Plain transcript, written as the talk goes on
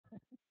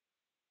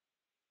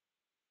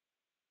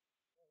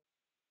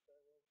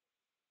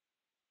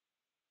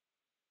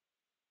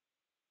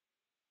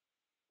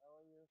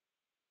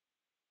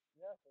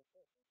You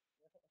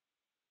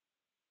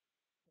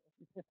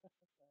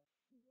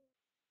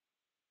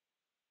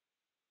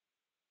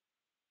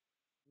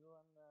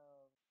on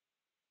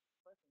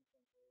question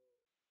center.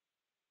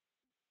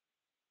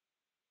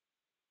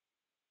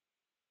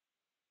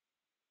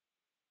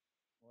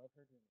 Well, I've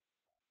heard you.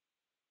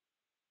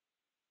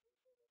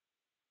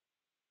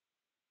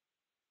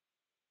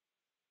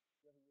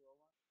 You have a UO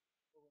one?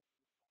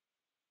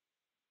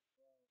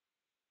 Oh,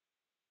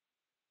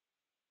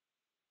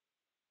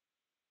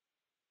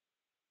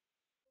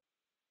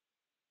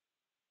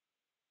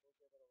 we'll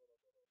give it a little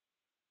bit of.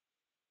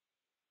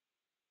 So,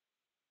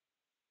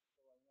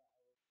 yeah, I was.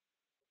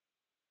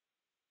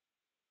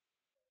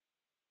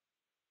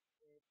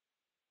 It was.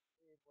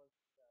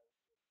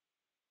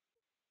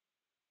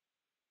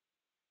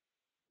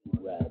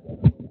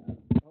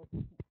 Oh,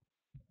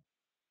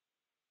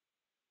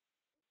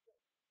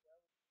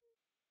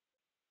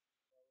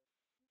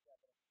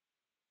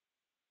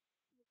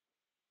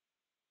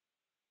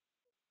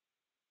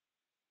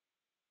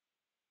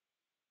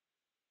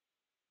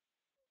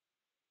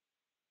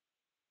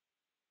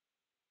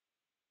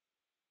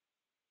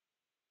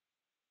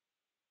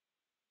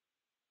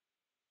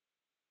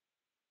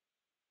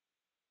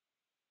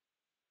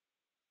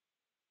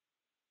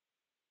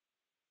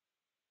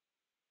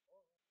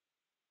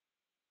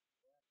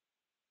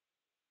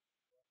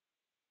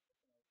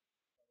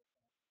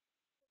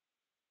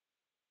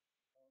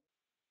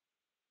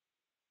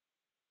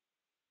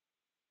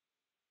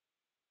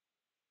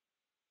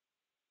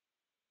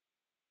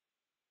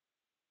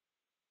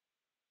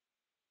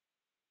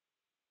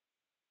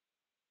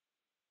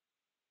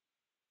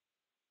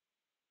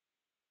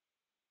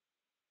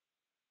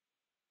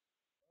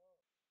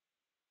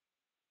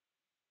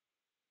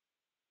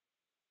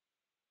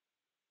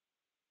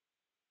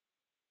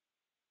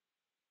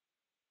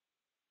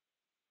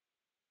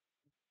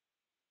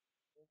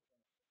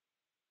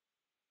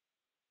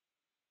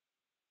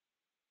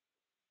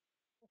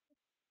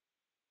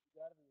 you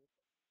gotta be.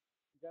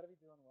 You gotta be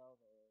doing well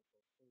though.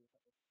 It's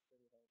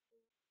pretty hard to.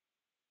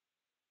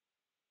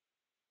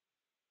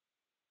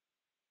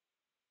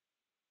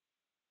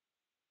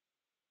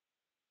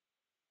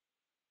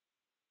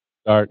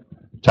 Start.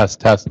 Test,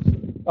 test.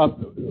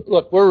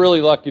 Look, we're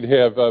really lucky to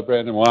have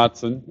Brendon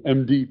Watson,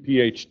 MD,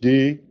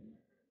 PhD,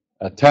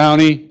 a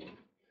townie,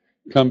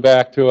 come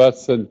back to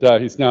us, and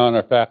he's now on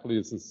our faculty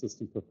as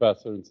assistant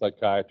professor in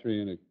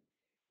psychiatry and a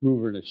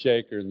mover and a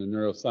shaker in the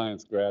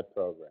neuroscience grad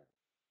program.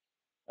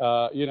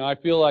 I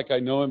feel like I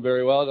know him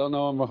very well. I don't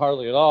know him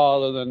hardly at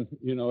all, other than,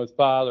 his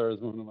father is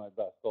one of my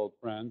best old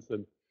friends.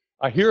 And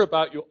I hear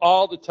about you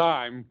all the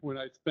time when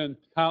I spend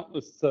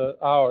countless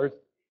hours,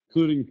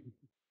 including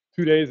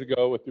 2 days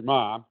ago with your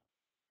mom,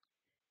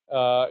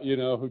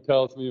 who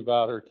tells me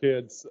about her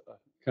kids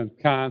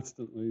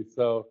constantly.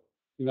 So,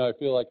 I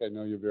feel like I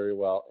know you very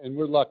well, and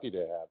we're lucky to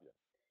have you.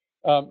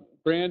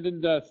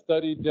 Brendon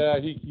studied.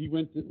 He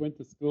went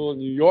to school in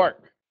New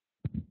York.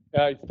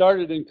 He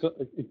started in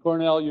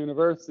Cornell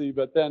University,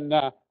 but then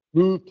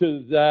moved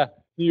to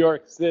New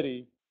York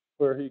City,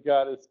 where he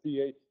got his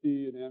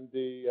PhD and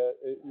MD,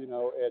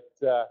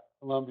 at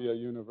Columbia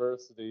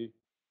University,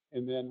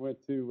 and then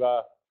went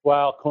to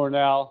Weill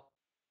Cornell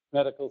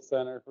Medical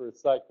Center for a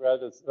psych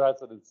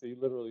residency,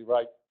 literally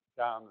right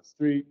down the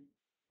street,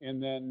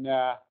 and then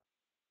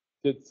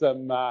did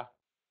some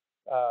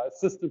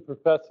assistant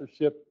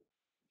professorship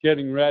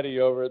getting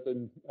ready over at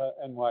the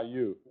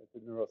NYU at the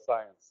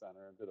Neuroscience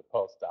Center and did a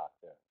postdoc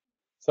there.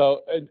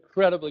 So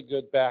incredibly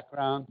good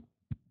background,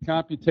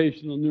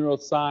 computational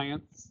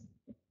neuroscience,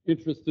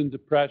 interest in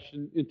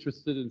depression,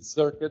 interested in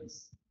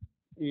circuits,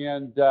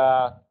 and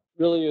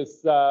really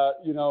is,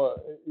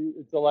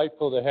 it's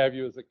delightful to have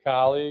you as a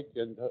colleague,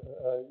 and,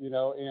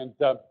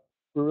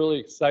 we're really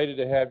excited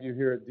to have you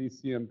here at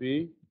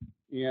DCMB.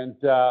 And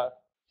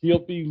he'll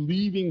be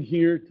leaving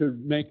here to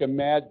make a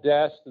mad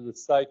dash to the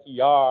Psych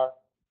ER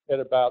at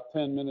about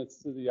 10 minutes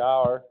to the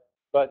hour,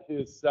 but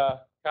his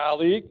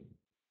colleague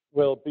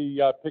will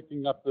be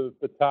picking up the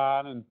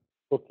baton and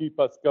will keep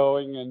us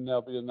going, and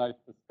there'll be a nice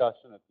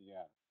discussion at the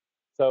end.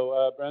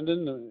 So,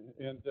 Brendon,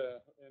 and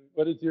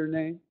what is your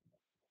name?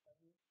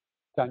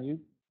 Tanya?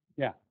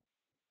 Yeah.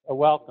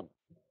 Welcome.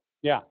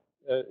 Yeah,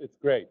 it's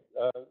great.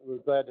 We're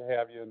glad to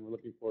have you, and we're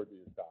looking forward to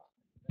your talk.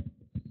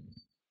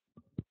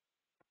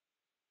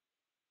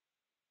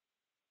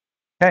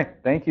 Okay,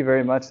 thank you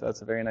very much.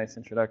 That's a very nice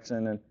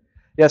introduction. And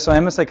yeah, so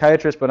I'm a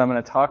psychiatrist, but I'm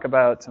going to talk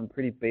about some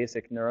pretty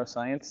basic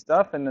neuroscience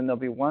stuff, and then there'll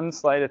be one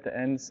slide at the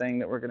end saying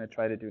that we're going to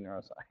try to do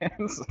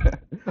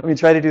neuroscience.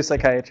 Try to do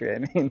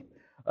psychiatry,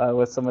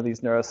 with some of these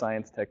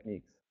neuroscience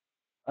techniques.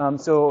 And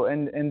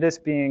this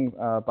being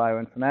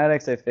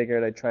bioinformatics, I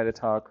figured I'd try to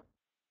talk.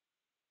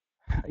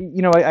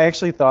 I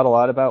actually thought a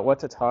lot about what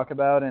to talk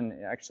about, and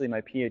actually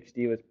my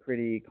PhD was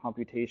pretty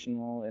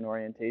computational in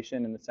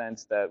orientation, in the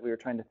sense that we were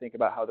trying to think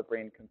about how the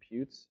brain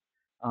computes.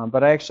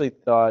 But I actually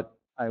thought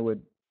I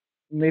would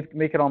make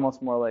it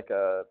almost more like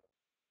a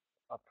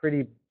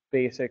pretty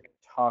basic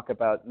talk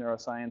about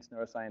neuroscience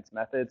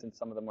methods, and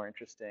some of the more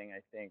interesting,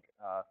 I think,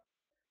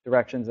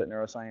 directions that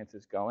neuroscience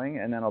is going,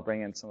 and then I'll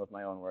bring in some of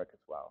my own work as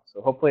well.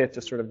 So hopefully it's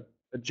just sort of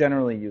a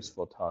generally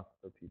useful talk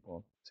for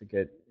people to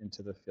get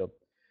into the field.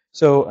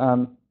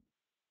 So,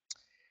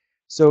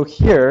 so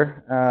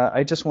here,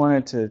 I just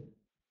wanted to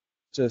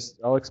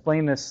I'll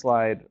explain this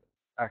slide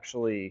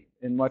actually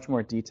in much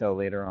more detail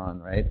later on,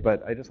 right?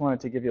 But I just wanted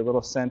to give you a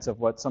little sense of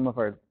what some of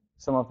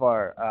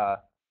our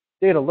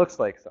data looks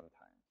like sometimes.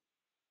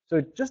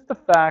 So just the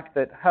fact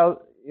that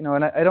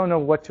and I don't know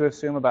what to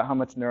assume about how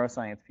much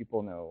neuroscience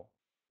people know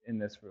in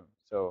this room.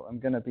 So I'm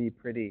going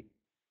to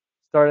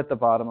start at the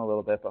bottom a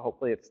little bit, but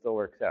hopefully it still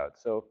works out.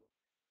 So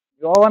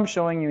all I'm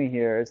showing you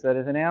here is that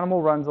as an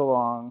animal runs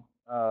along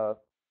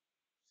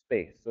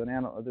space, so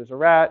there's a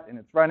rat and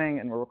it's running,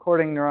 and we're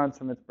recording neurons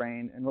from its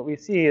brain, and what we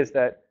see is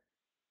that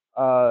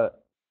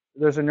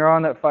there's a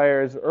neuron that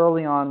fires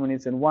early on when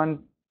he's in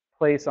one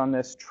place on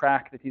this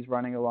track that he's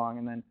running along,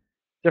 and then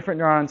different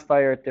neurons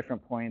fire at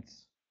different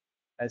points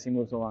as he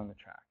moves along the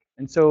track.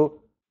 And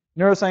so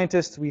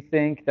neuroscientists, we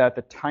think that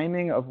the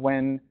timing of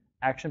when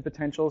action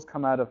potentials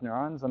come out of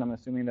neurons, and I'm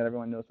assuming that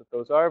everyone knows what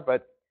those are,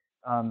 but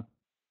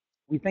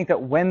we think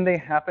that when they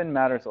happen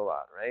matters a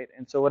lot, right?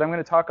 And so what I'm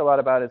going to talk a lot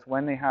about is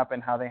when they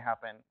happen,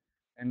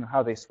 and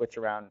how they switch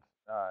around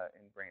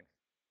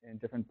in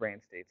different brain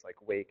states, like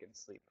wake and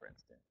sleep, for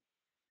instance.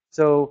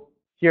 So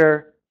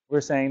here we're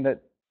saying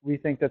that we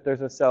think that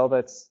there's a cell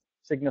that's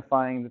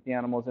signifying that the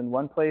animal's in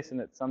one place, and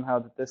that somehow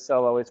that this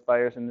cell always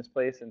fires in this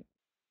place, and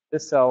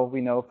this cell,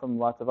 we know from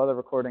lots of other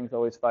recordings,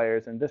 always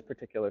fires in this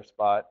particular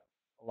spot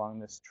along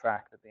this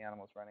track that the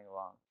animal's running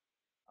along.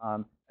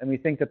 And we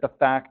think that the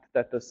fact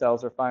that the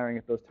cells are firing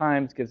at those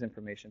times gives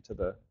information to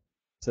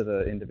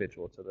the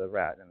individual, to the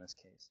rat in this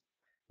case.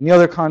 And the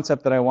other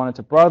concept that I wanted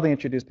to broadly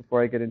introduce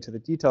before I get into the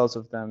details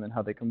of them and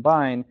how they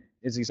combine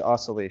is these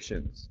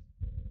oscillations.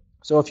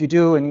 So if you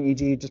do an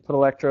EEG, just put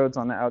electrodes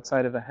on the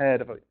outside of the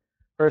head of a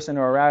person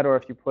or a rat, or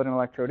if you put an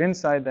electrode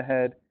inside the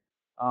head,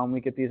 we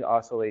get these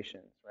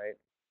oscillations, right?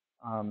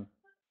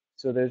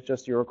 So there's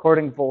just your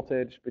recording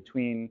voltage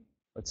between,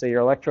 let's say,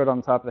 your electrode on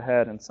the top of the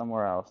head and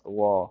somewhere else, the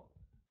wall.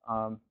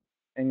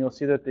 And you'll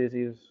see that there's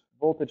these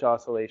voltage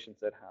oscillations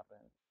that happen.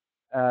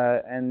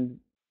 And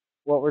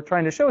what we're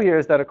trying to show here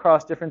is that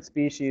across different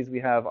species, we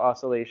have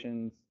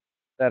oscillations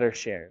that are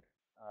shared.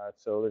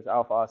 So there's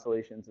alpha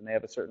oscillations, and they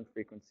have a certain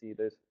frequency.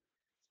 There's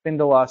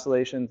spindle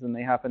oscillations, and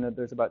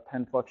there's about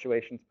 10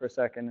 fluctuations per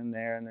second in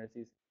there. And there's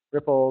these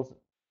ripple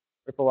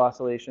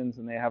oscillations,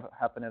 and they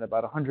happen at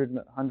about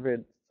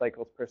 100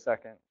 cycles per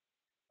second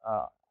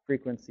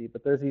frequency.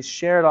 But there's these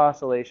shared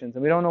oscillations,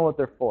 and we don't know what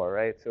they're for,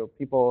 right? So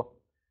people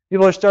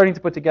are starting to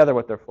put together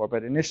what they're for,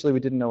 but initially we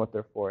didn't know what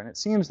they're for. And it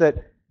seems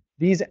that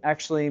these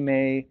actually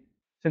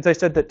since I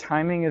said that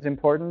timing is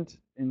important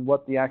in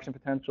what the action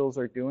potentials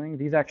are doing,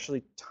 these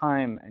actually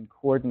time and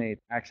coordinate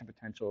action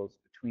potentials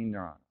between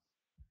neurons.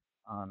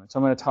 And so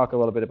I'm going to talk a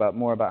little bit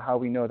more about how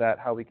we know that,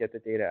 how we get the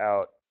data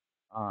out,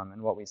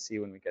 and what we see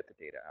when we get the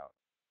data out.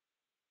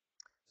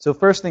 So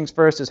first things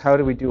first is, how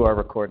do we do our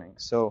recording?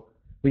 So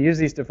we use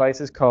these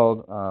devices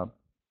called,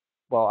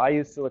 I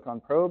use silicon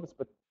probes,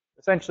 but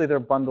essentially they're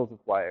bundles of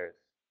wires.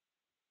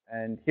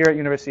 And here at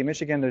University of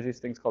Michigan, there's these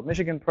things called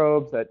Michigan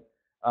probes that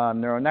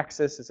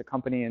NeuroNexus is a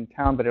company in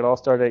town, but it all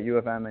started at U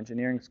of M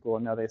Engineering School,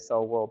 and now they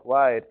sell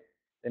worldwide.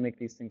 They make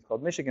these things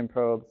called Michigan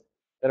probes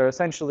that are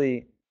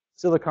essentially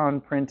silicon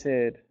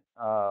printed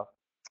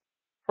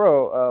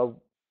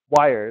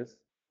wires.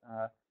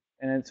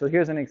 And so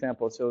here's an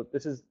example. So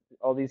this is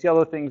all these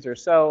yellow things are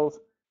cells,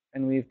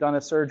 and we've done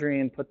a surgery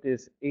and put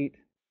this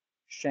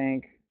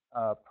 8-shank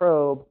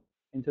probe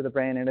into the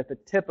brain, and at the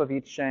tip of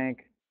each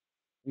shank,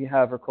 we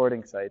have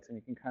recording sites, and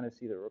you can kind of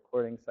see the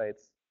recording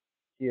sites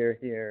here,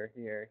 here,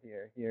 here,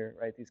 here, here,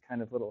 right? These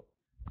kind of little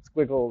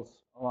squiggles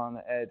along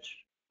the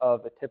edge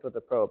of the tip of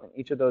the probe, and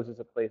each of those is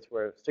a place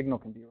where a signal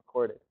can be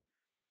recorded.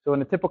 So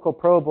in a typical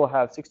probe, we'll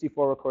have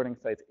 64 recording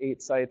sites,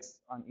 8 sites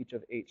on each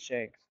of 8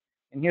 shanks.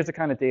 And here's the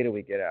kind of data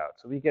we get out.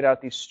 So we get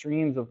out these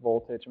streams of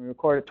voltage, and we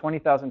record it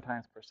 20,000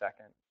 times per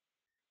second,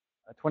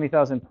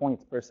 20,000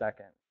 points per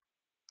second.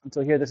 And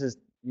so here, this is,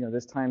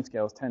 this time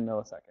scale is 10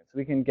 milliseconds. So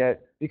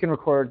we can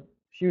record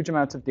huge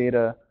amounts of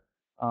data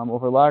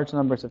over large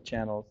numbers of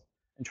channels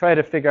and try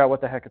to figure out what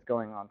the heck is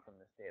going on from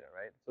this data,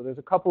 right? So there's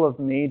a couple of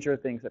major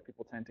things that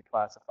people tend to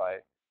classify.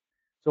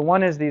 So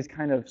one is these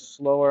kind of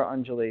slower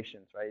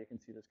undulations, right? You can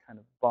see this kind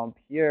of bump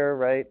here,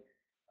 right?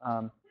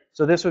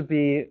 So this would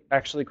be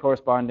actually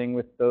corresponding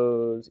with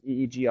those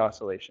EEG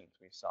oscillations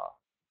we saw.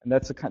 And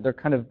they're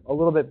kind of a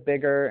little bit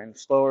bigger and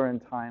slower in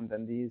time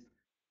than these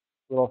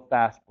little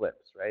fast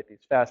blips, right?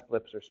 These fast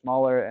blips are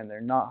smaller, and they're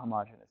not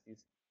homogeneous.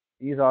 These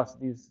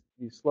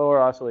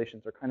slower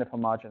oscillations are kind of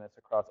homogeneous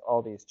across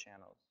all these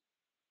channels.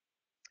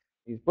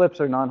 These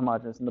blips are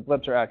non-homogeneous, and the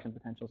blips are action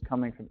potentials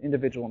coming from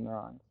individual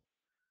neurons.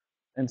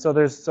 And so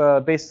there's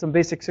some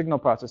basic signal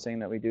processing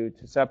that we do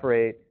to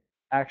separate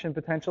action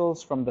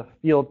potentials from the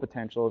field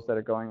potentials that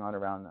are going on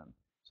around them.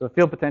 So the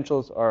field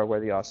potentials are where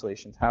the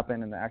oscillations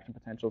happen, and the action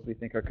potentials we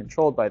think are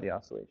controlled by the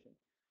oscillation.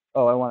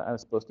 Oh, I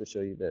was supposed to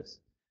show you this.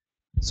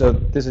 So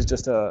this is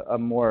just a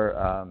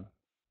more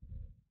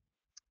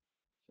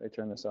Should I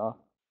turn this off?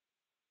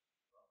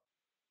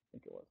 I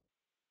think it was.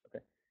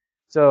 Okay.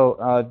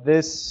 So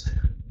this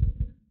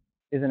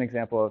is an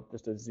example of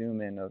just a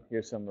zoom in of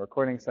here's some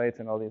recording sites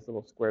and all these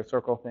little square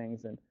circle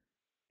things. And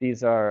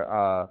these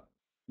are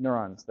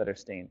neurons that are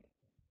stained.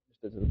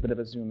 Just as a bit of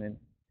a zoom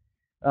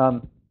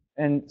in.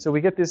 And so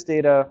we get this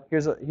data.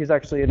 Here's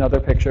actually another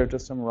picture of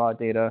just some raw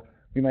data.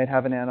 We might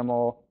have an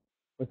animal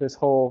with this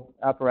whole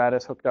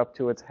apparatus hooked up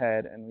to its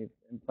head, and we've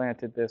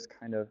implanted this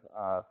kind of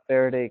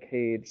Faraday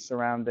cage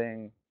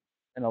surrounding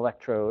an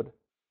electrode.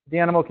 The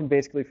animal can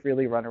basically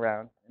freely run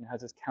around and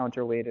has this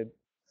counterweighted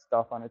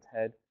stuff on its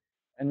head.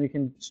 And we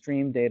can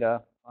stream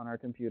data on our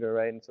computer,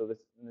 right? And so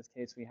in this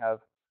case, we have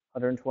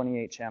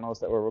 128 channels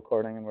that we're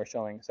recording, and we're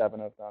showing 7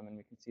 of them. And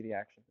we can see the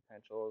action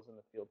potentials and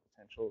the field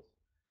potentials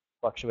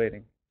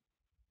fluctuating.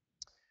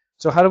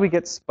 So how do we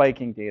get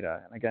spiking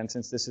data? And again,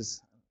 since this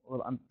is,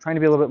 I'm trying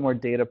to be a little bit more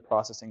data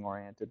processing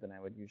oriented than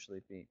I would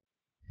usually be.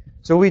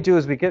 So what we do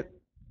is we get,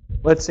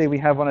 let's say we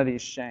have one of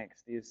these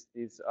shanks, these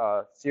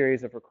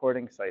series of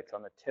recording sites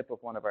on the tip of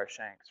one of our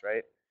shanks,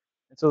 right?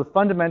 And so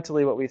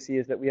fundamentally what we see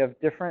is that we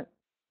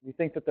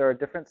think that there are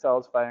different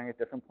cells firing at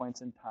different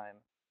points in time.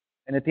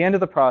 And at the end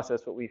of the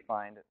process, what we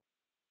find,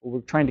 what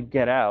we're trying to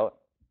get out,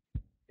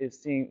 is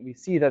we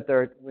see that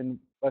when,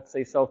 let's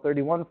say, cell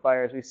 31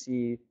 fires, we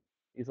see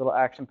these little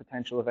action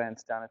potential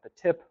events down at the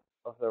tip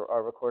of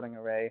our recording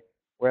array,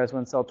 whereas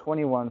when cell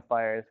 21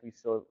 fires, we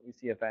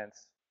see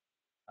events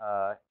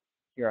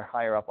here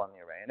higher up on the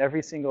array. And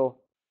every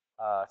single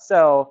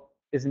cell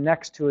is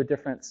next to a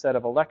different set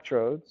of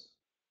electrodes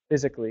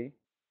physically,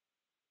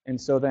 and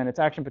so then its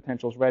action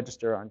potentials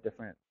register on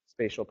different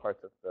spatial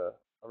parts of the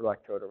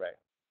electrode array.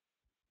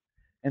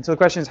 And so the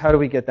question is, how do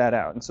we get that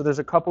out? And so there's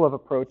a couple of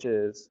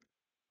approaches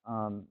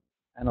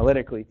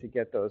analytically to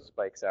get those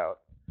spikes out.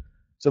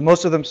 So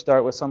most of them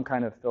start with some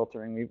kind of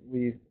filtering.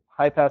 We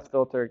high-pass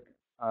filter,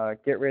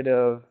 get rid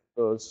of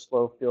those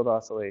slow field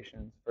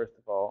oscillations, first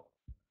of all,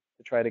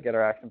 to try to get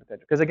our action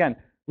potential. Because again,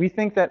 we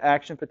think that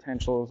action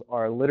potentials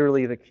are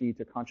literally the key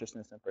to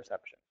consciousness and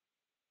perception.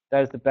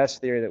 That is the best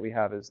theory that we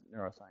have as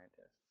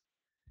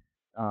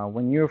neuroscientists.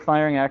 When you're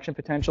firing action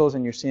potentials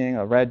and you're seeing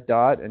a red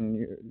dot, and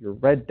your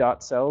red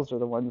dot cells are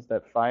the ones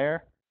that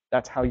fire,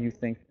 that's how you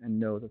think and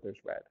know that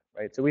there's red,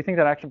 right? So we think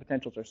that action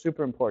potentials are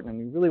super important,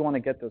 and we really want to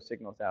get those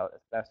signals out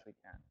as best we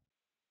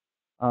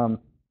can.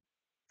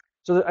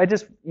 So I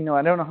just,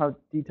 I don't know how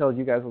detailed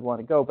you guys would want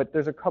to go, but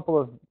there's a couple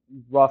of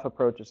rough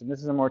approaches, and this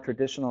is a more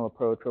traditional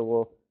approach where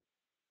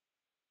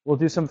we'll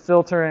do some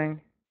filtering,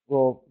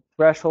 we'll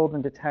threshold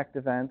and detect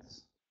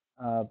events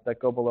that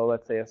go below,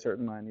 let's say, a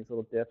certain line, these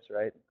little dips,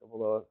 right, go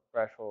below a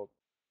threshold.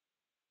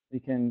 We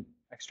can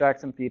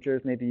extract some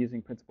features, maybe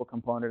using principal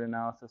component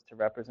analysis to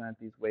represent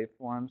these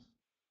waveforms,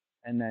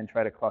 and then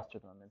try to cluster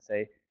them and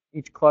say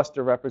each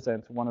cluster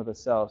represents one of the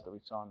cells that we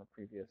saw in the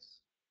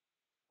previous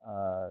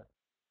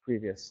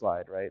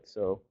slide, right?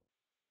 So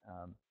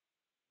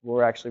what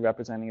we're actually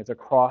representing is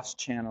across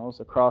channels,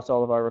 across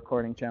all of our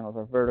recording channels,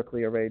 our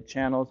vertically arrayed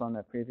channels on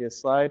that previous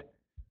slide.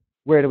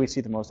 Where do we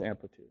see the most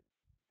amplitude?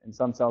 And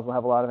some cells will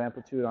have a lot of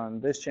amplitude on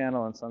this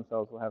channel, and some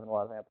cells will have a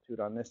lot of amplitude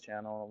on this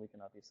channel. And we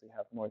can obviously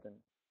have more than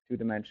 2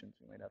 dimensions.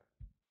 We might have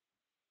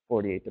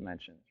 48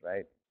 dimensions,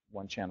 right?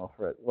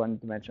 One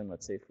dimension,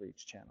 let's say, for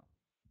each channel.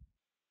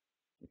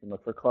 You can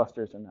look for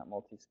clusters in that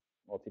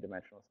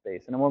multi-dimensional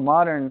space. And a more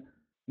modern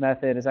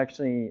method is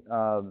actually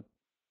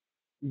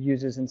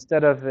uses,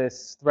 instead of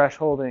this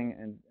thresholding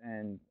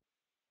and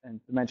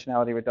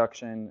dimensionality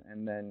reduction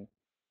and then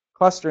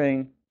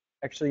clustering,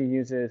 actually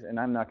uses, and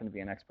I'm not going to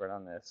be an expert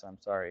on this, I'm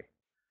sorry,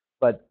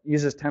 but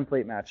uses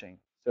template matching.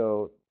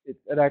 So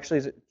it actually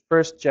is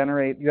first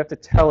generate, you have to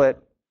tell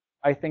it,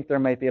 I think there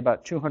might be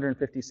about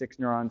 256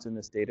 neurons in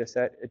this data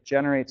set. It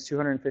generates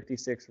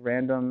 256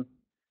 random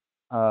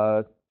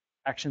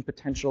action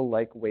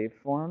potential-like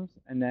waveforms,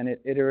 and then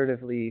it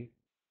iteratively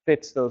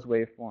fits those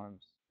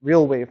waveforms,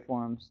 real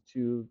waveforms,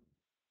 to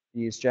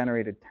these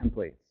generated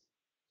templates.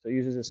 So it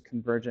uses this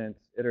convergent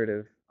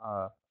iterative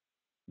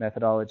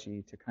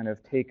methodology to kind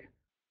of take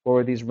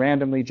forward these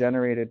randomly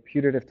generated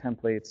putative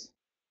templates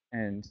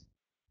and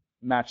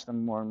match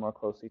them more and more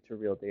closely to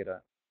real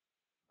data.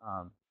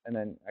 And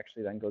then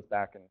actually then goes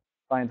back and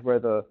finds where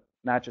the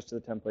matches to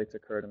the templates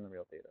occurred in the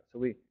real data. So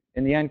we,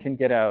 in the end, can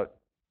get out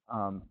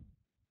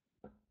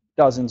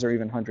dozens or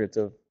even hundreds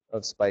of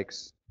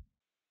spikes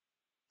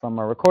from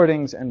our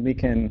recordings, and we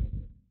can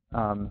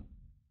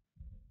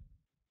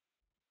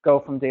go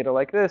from data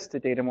like this to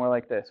data more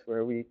like this,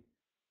 where we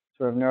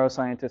sort of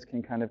neuroscientists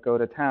can kind of go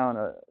to town.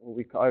 I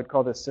would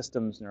call this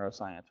systems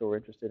neuroscience, where we're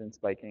interested in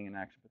spiking and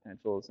action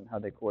potentials and how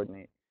they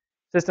coordinate.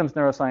 Systems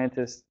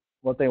neuroscientists,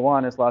 what they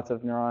want is lots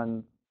of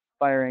neuron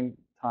firing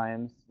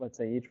times. Let's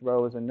say each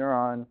row is a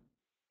neuron,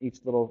 each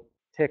little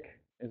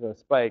tick is a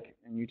spike,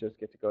 and you just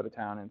get to go to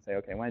town and say,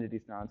 okay, when did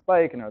these neurons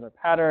spike, and are there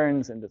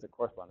patterns, and does it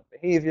correspond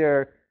with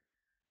behavior,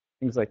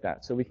 things like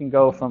that. So we can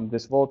go from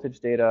this voltage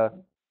data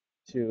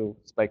to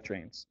spike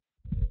trains.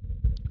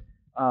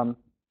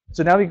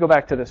 So now we go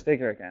back to this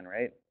figure again,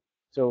 right?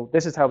 So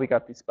this is how we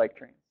got these spike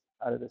trains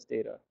out of this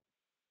data.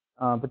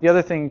 But the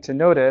other thing to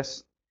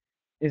notice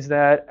is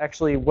that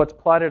actually what's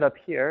plotted up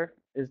here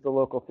is the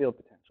local field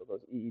potential,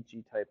 those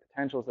EEG type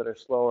potentials that are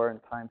slower in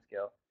time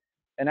scale.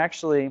 And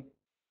actually,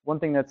 one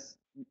thing that's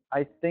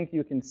I think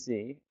you can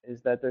see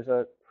is that there's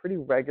a pretty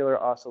regular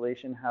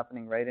oscillation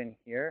happening right in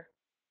here,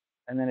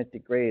 and then it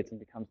degrades and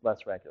becomes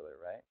less regular,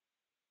 right?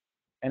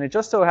 And it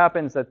just so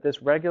happens that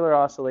this regular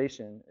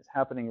oscillation is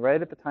happening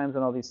right at the times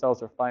when all these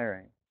cells are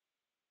firing.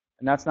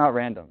 And that's not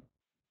random.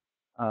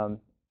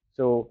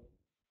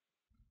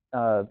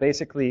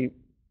 Basically,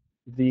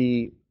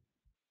 the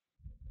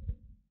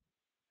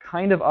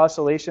kind of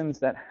oscillations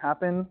that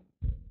happen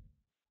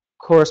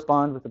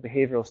correspond with the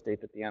behavioral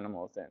state that the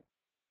animal is in.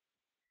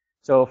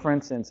 So for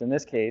instance, in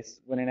this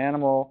case, when an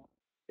animal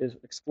is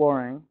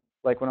exploring,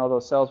 like when all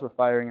those cells were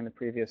firing in the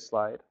previous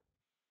slide,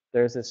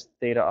 there's this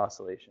theta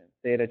oscillation.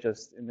 Theta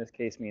just, in this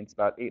case, means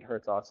about 8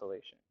 hertz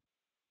oscillation.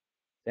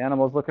 The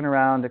animal's looking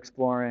around,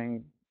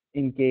 exploring,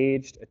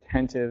 engaged,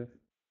 attentive,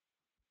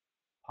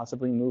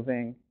 possibly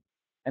moving.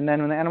 And then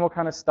when the animal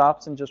kind of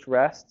stops and just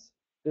rests,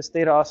 this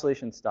theta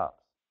oscillation stops.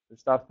 It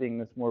stops being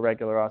this more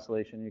regular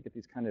oscillation. You get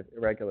these kind of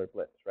irregular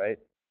blips, right?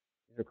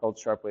 These are called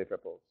sharp wave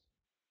ripples.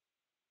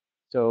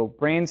 So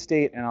brain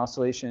state and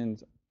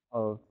oscillations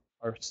are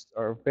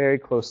very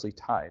closely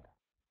tied.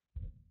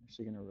 I'm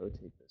actually going to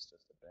rotate this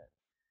just a bit.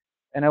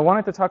 And I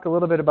wanted to talk a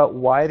little bit about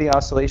why the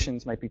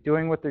oscillations might be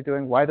doing what they're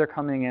doing, why they're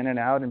coming in and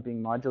out and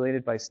being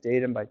modulated by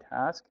state and by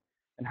task,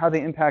 and how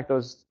they impact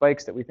those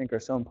spikes that we think are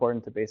so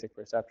important to basic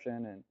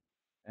perception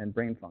and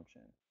brain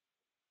function.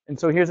 And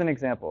so here's an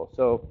example.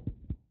 So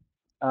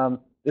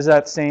this is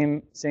that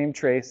same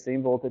trace,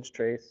 same voltage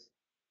trace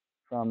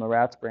from a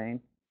rat's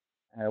brain,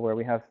 where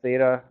we have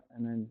theta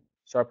and then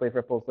sharp wave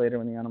ripples later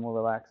when the animal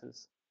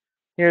relaxes.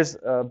 Here's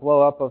a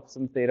blow up of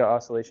some theta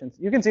oscillations.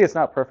 You can see it's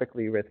not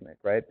perfectly rhythmic,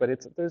 right? But if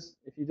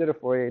you did a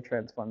Fourier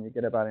transform, you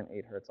get about an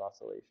 8 hertz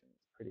oscillation.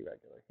 It's pretty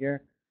regular.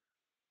 Here,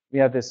 we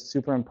have this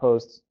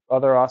superimposed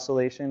other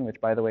oscillation,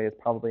 which, by the way, is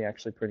probably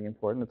actually pretty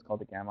important. It's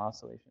called the gamma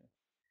oscillation.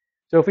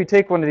 So if we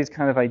take one of these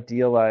kind of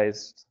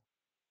idealized,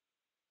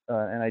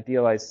 an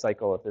idealized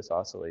cycle of this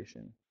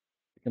oscillation,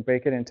 we can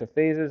break it into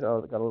phases. Oh,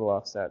 it got a little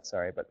offset,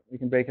 sorry. But we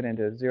can break it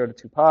into 0 to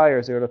 2 pi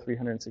or 0 to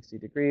 360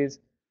 degrees.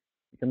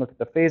 We can look at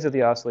the phase of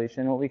the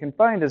oscillation. What we can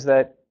find is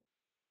that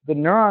the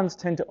neurons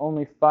tend to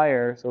only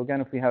fire. So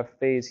again, if we have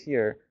phase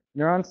here,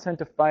 neurons tend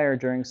to fire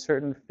during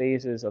certain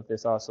phases of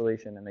this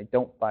oscillation, and they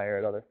don't fire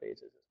at other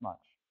phases as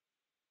much.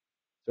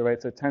 So right,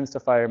 so it tends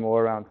to fire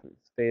more around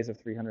phase of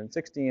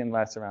 360 and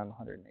less around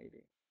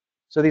 180.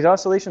 So these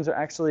oscillations are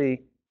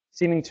actually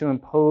seeming to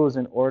impose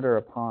an order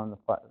upon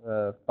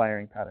the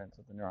firing patterns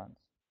of the neurons.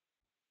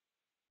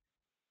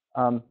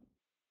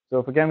 So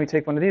if again we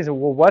take one of these,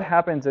 well, what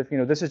happens if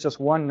this is just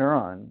one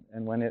neuron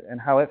and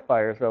how it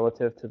fires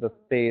relative to the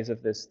phase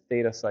of this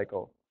theta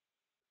cycle?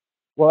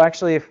 Well,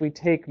 actually, if we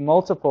take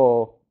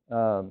multiple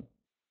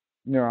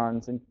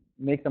neurons and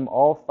make them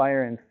all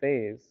fire in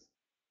phase,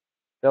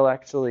 they'll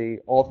actually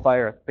all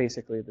fire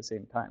basically at the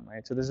same time,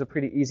 right? So this is a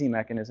pretty easy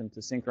mechanism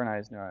to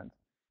synchronize neurons.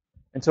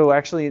 And so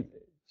actually,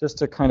 just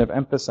to kind of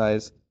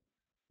emphasize,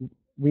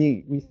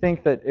 we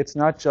think that it's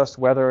not just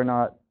whether or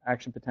not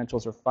action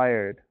potentials are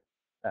fired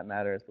that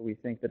matters, but we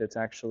think that it's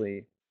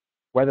actually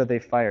whether they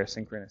fire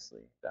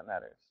synchronously that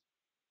matters.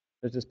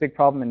 There's this big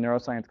problem in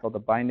neuroscience called the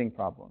binding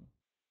problem.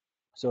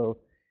 So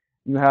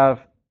you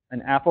have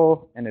an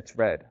apple and it's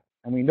red.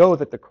 And we know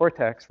that the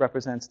cortex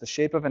represents the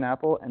shape of an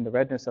apple and the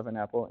redness of an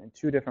apple in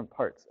 2 different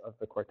parts of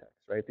the cortex,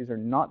 right? These are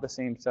not the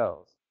same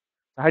cells.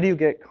 So how do you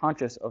get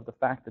conscious of the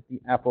fact that the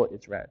apple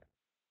is red?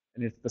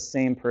 And it's the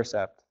same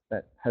percept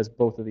that has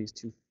both of these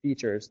 2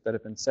 features that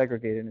have been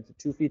segregated into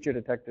 2 feature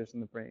detectors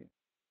in the brain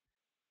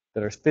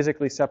that are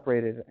physically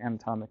separated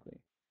anatomically.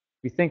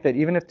 We think that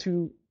even if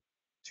two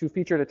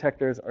feature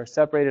detectors are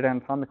separated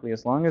anatomically,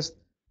 as long as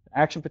the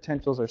action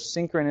potentials are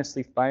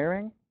synchronously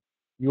firing,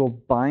 you will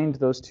bind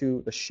those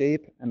 2, the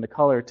shape and the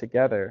color,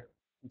 together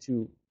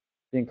into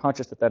being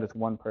conscious that that is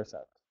one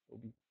percept.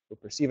 You'll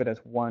perceive it as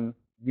one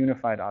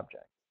unified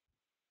object.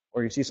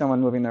 Or you see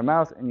someone moving their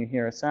mouth and you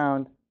hear a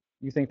sound,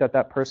 you think that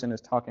that person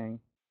is talking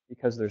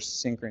because there's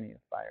synchrony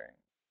of firing.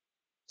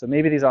 So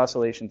maybe these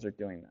oscillations are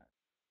doing that.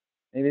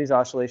 Maybe these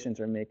oscillations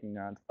are making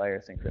neurons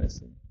fire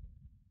synchronously.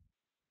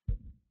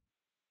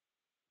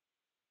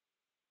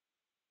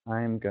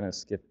 I'm going to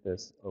skip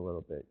this a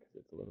little bit because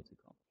it's a little too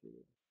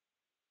complicated.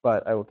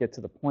 But I will get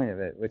to the point of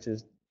it, which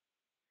is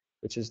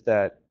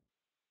that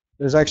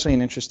there's actually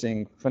an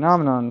interesting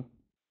phenomenon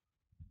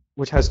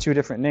which has 2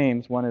 different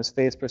names. One is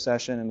phase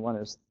precession and one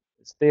is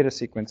theta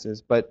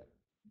sequences. But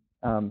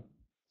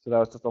so that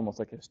was just almost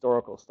like a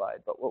historical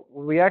slide. But what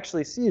we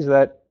actually see is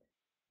that,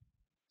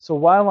 so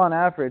while on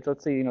average,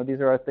 let's say these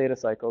are our theta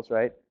cycles,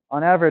 right?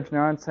 On average,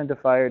 neurons tend to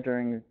fire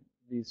during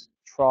these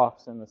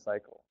troughs in the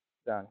cycle,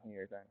 down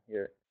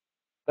here.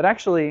 But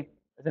actually,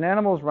 as an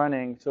animal is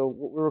running, so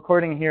what we're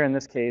recording here in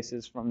this case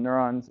is from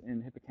neurons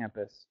in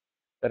hippocampus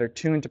that are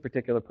tuned to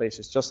particular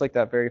places, just like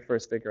that very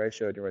first figure I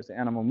showed you, where as the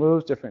animal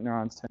moves, different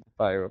neurons tend to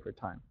fire over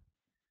time.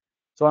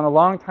 So on a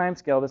long time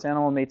scale, this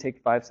animal may take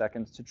 5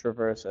 seconds to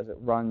traverse as it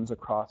runs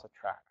across a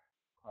track,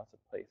 across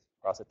a place,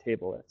 across a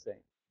table, let's say.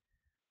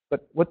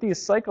 But what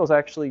these cycles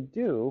actually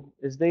do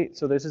is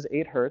so this is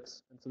 8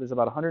 hertz, and so there's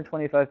about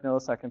 125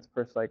 milliseconds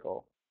per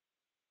cycle.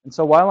 And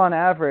so while on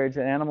average,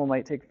 an animal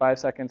might take 5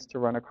 seconds to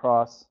run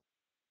across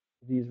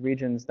these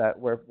regions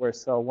where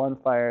cell 1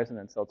 fires, and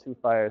then cell 2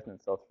 fires, and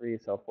then cell 3,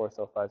 cell 4,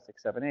 cell 5,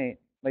 6, 7, 8,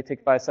 might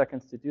take 5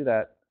 seconds to do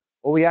that.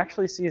 What we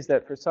actually see is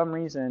that for some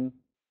reason,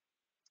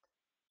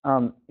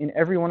 in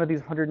every one of these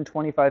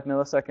 125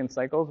 millisecond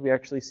cycles, we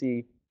actually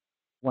see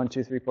 1,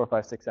 2, 3, 4,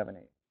 5, 6, 7,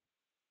 8.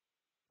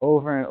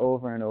 Over and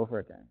over and over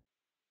again.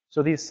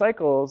 So these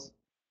cycles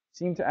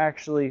seem to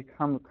actually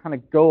kind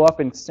of go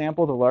up and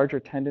sample the larger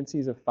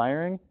tendencies of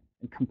firing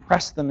and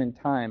compress them in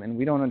time, and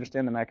we don't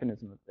understand the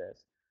mechanism of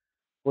this.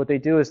 What they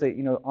do is that,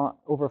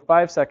 over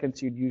 5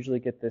 seconds, you'd usually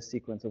get this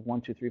sequence of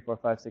 1, 2, 3, 4,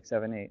 5, 6,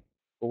 7, 8.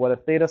 But what a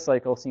theta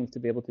cycle seems to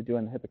be able to do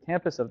in the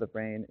hippocampus of the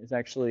brain is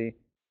actually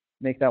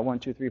make that 1,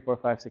 2, 3, 4,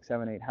 5, 6,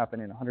 7, 8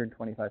 happen in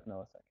 125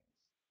 milliseconds.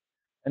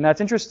 And that's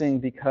interesting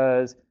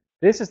because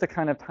this is the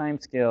kind of time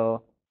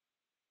scale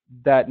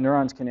that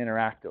neurons can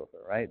interact over,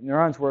 right?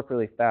 Neurons work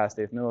really fast.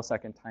 They have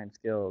millisecond time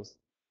scales.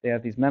 They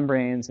have these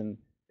membranes, and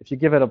if you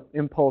give it an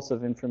impulse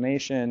of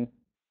information,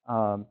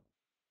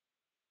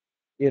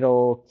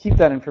 it'll keep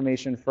that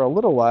information for a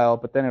little while,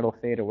 but then it'll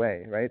fade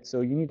away, right?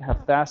 So you need to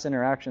have fast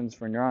interactions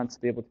for neurons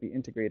to be able to be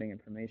integrating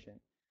information.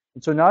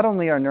 And so not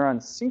only are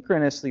neurons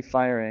synchronously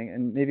firing,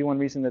 and maybe one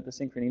reason that the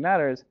synchrony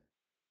matters,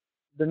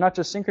 they're not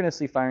just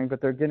synchronously firing, but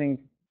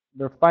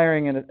they're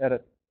firing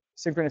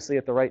synchronously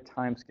at the right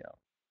time scale.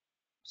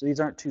 So these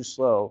aren't too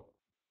slow.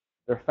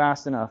 They're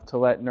fast enough to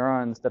let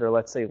neurons that are,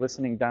 let's say,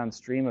 listening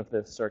downstream of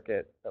this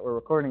circuit that we're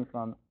recording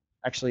from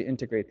actually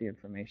integrate the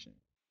information.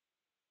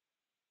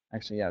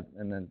 Actually, yeah,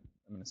 and then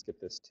I'm going to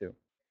skip this too.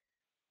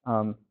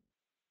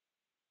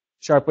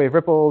 Sharp wave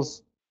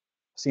ripples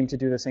seem to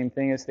do the same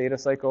thing as theta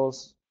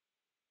cycles.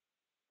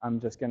 I'm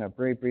just going to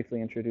very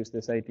briefly introduce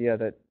this idea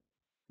that,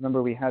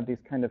 remember, we had these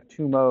kind of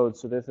 2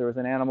 modes. So there was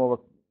an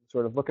animal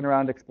sort of looking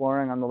around,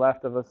 exploring on the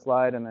left of a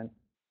slide, and then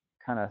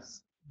kind of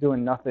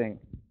doing nothing.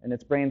 And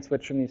its brain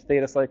switched from these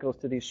theta cycles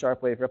to these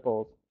sharp wave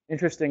ripples.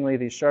 Interestingly,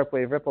 these sharp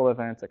wave ripple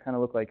events that kind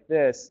of look like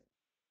this,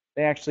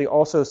 they actually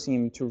also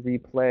seem to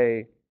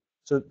replay.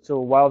 So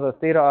while the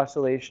theta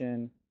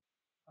oscillation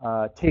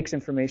takes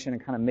information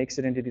and kind of makes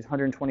it into these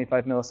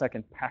 125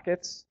 millisecond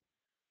packets,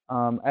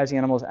 as the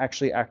animal is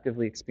actually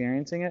actively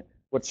experiencing it,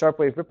 what sharp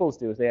wave ripples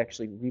do is they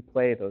actually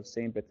replay those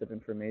same bits of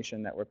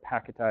information that were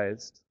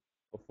packetized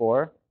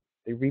before.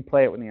 They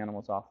replay it when the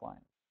animal's offline.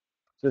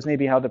 So this may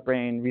be how the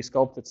brain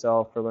resculpts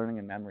itself for learning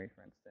and memory,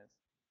 for instance.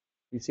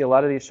 You see a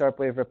lot of these sharp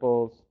wave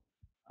ripples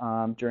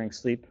during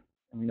sleep,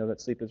 and we know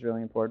that sleep is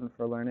really important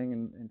for learning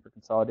and for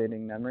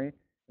consolidating memory.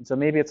 And so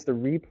maybe it's the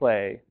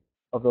replay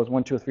of those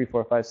 1, 2, 3,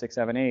 4, 5, 6,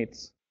 7,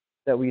 8s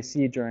that we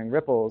see during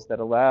ripples that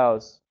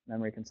allows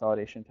memory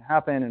consolidation to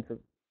happen and for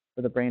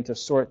the brain to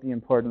sort the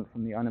important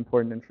from the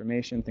unimportant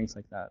information, things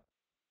like that.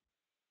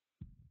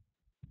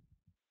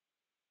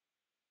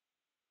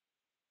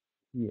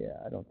 Yeah,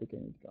 I don't think I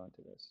need to go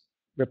into this.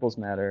 Ripples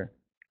matter.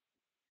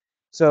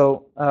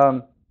 So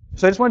I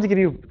just wanted to give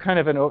you kind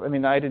of I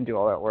mean, I didn't do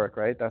all that work,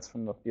 right? That's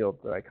from the field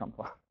that I come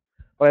from.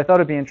 But I thought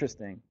it'd be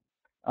interesting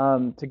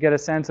to get a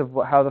sense of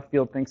how the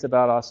field thinks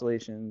about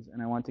oscillations,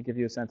 and I want to give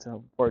you a sense of how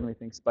important we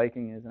think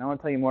spiking is. And I want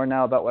to tell you more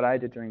now about what I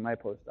did during my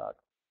postdoc,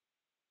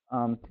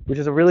 which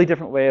is a really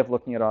different way of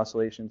looking at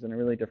oscillations and a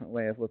really different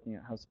way of looking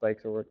at how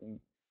spikes are working.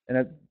 And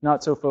it's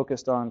not so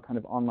focused on kind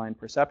of online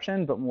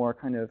perception, but more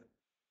kind of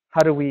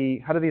how do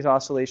these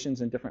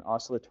oscillations in different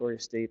oscillatory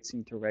states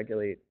seem to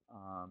regulate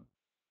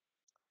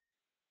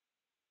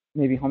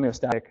maybe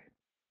homeostatic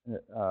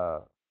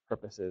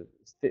purposes,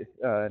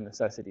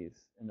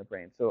 necessities in the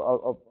brain. So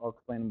I'll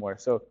explain more.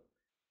 So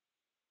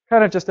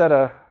kind of just at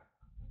a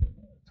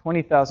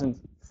 20,000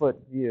 foot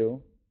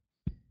view,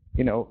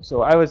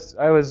 so I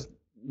was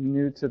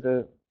new to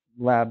the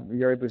lab,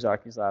 Yuri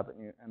Buzaki's lab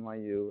at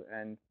NYU,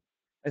 and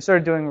I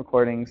started doing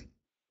recordings,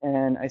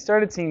 and I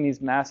started seeing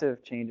these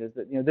massive changes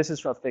that, this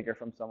is a figure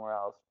from somewhere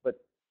else, but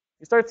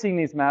you start seeing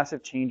these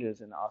massive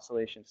changes in the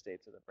oscillation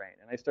states of the brain.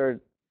 And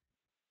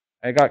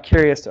I got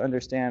curious to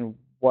understand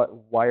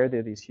why are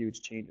there these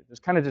huge changes. This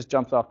kind of just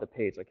jumps off the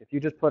page. Like if you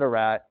just put a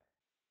rat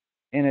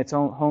in its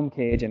own home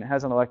cage and it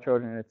has an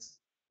electrode in its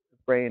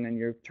brain and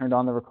you're turned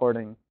on the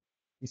recording,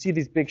 you see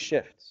these big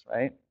shifts,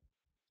 right?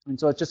 And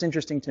so it's just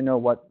interesting to know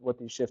what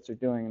these shifts are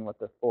doing and what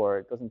they're for.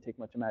 It doesn't take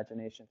much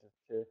imagination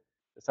to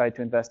decide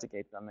to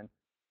investigate them. And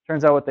it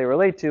turns out what they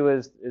relate to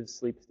is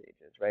sleep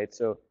stages, right?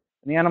 So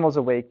when the animal's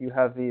awake, you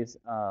have these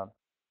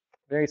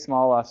very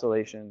small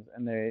oscillations,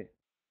 and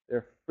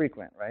they're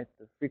frequent, right?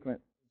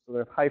 So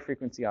they're high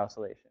frequency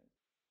oscillations.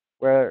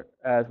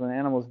 Whereas when the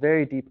animal's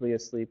very deeply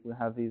asleep, we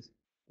have these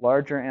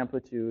larger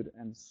amplitude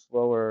and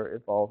slower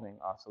evolving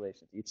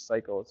oscillations. Each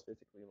cycle is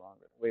physically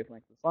longer. The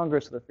wavelength is longer,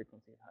 so the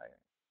frequency is higher.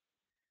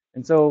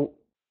 And so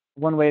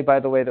one way, by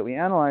the way, that we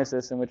analyze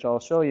this, and which I'll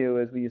show you,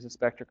 is we use a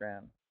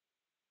spectrogram,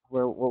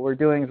 where what we're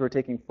doing is we're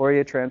taking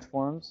Fourier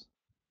transforms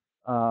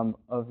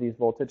of these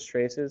voltage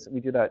traces. We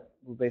do that,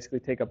 we'll basically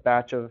take a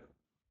batch of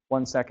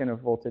 1 second of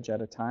voltage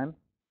at a time,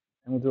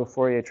 and we'll do a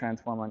Fourier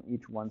transform on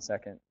each 1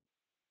 second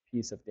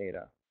piece of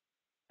data.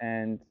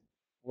 And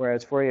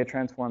whereas Fourier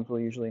transforms will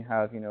usually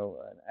have, an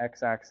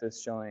x-axis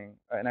showing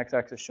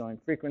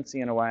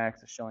frequency and a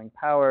y-axis showing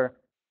power.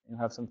 You'll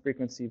have some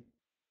frequency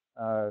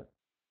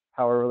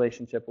power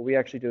relationship. What we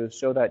actually do is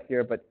show that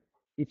here, but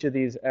each of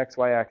these x,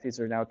 y axes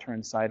are now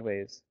turned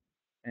sideways.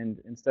 And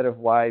instead of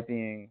y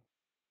being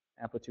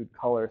amplitude,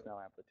 color is now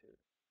amplitude.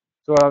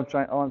 So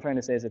all I'm trying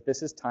to say is that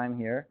this is time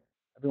here.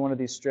 Every one of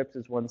these strips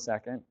is 1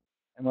 second.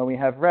 And when we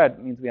have red,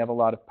 it means we have a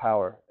lot of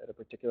power at a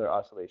particular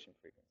oscillation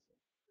frequency.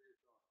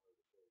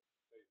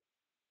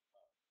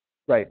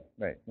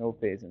 Right. No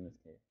phase in this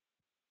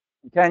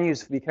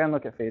case. We can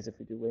look at phase if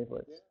we do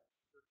wavelets.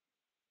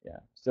 Yeah.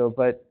 So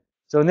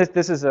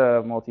this is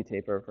a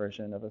multi-taper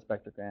version of a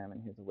spectrogram,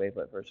 and here's a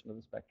wavelet version of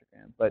the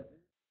spectrogram. But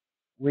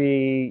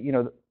we,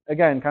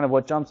 again, kind of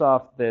what jumps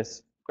off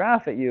this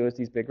graph at you is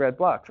these big red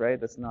blocks, right?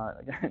 That's not,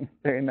 again,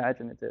 very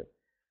imaginative.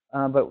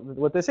 But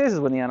what this is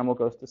when the animal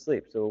goes to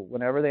sleep. So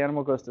whenever the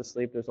animal goes to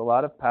sleep, there's a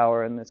lot of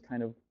power in this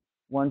kind of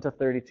 1 to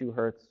 32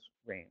 hertz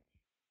range.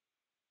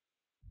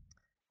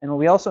 And what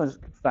we also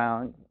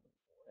found,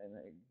 and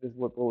this is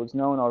what was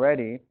known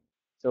already,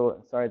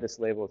 so sorry this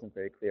label isn't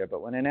very clear,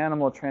 but when an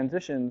animal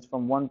transitions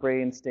from one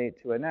brain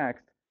state to the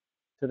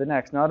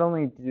next, not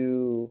only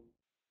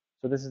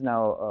so this is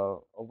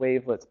now a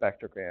wavelet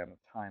spectrogram of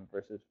time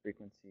versus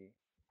frequency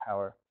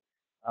power.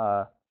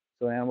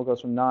 So an animal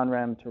goes from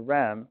non-REM to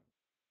REM.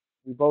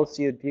 We both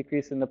see a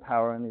decrease in the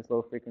power in these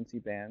low frequency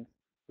bands.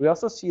 We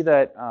also see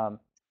that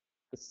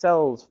the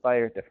cells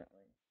fire differently.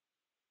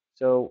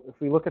 So if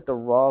we look at the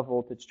raw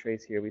voltage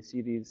trace here, we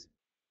see these,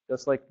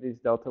 just like these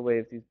delta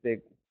waves, these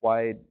big,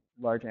 wide,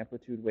 large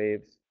amplitude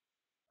waves.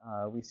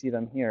 We see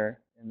them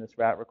here in this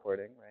rat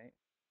recording, right?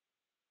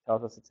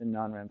 Tells us it's in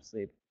non-REM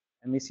sleep.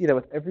 And we see that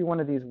with every one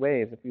of these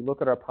waves, if we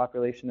look at our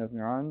population of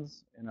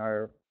neurons in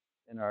our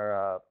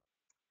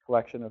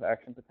collection of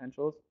action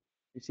potentials,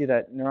 we see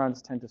that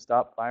neurons tend to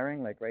stop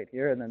firing, like right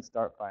here, and then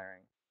start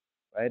firing,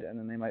 right? And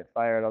then they might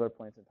fire at other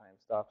points in time,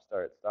 stop,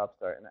 start,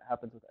 and that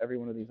happens with every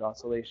one of these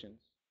oscillations.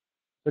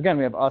 So again,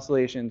 we have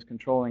oscillations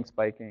controlling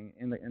spiking,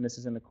 and this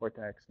is in the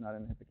cortex, not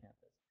in the hippocampus.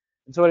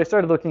 And so what I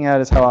started looking at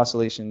is how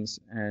oscillations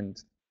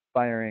and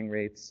firing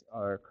rates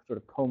are sort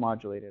of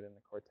co-modulated in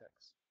the cortex.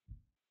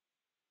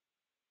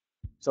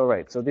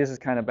 So so this is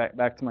kind of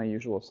back to my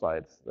usual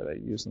slides that I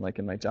use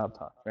in my job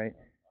talk, right?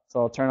 So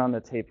I'll turn on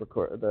the tape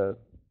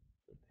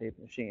tape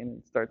machine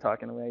and start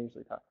talking the way I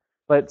usually talk.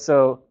 But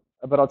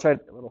I'll try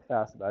a little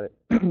fast about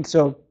it.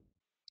 So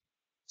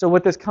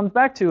what this comes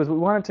back to is what we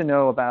wanted to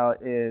know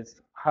about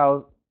is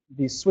how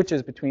these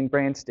switches between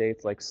brain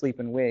states like sleep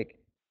and wake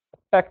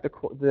affect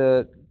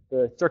the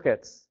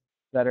circuits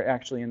that are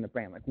actually in the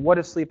brain. Like, what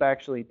does sleep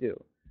actually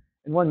do?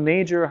 And one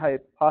major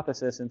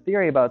hypothesis and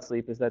theory about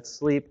sleep is that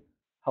sleep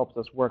helps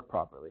us work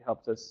properly,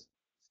 helps us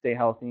stay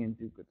healthy and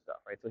do good stuff,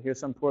 right? So here's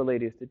some poor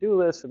lady's to-do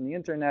list from the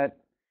internet,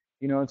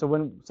 and so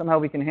when somehow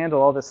we can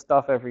handle all this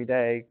stuff every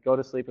day, go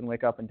to sleep and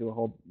wake up and do a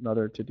whole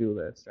another to-do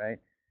list, right?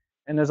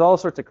 And there's all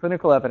sorts of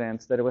clinical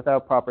evidence that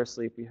without proper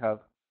sleep, we have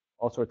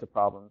all sorts of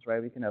problems,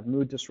 right? We can have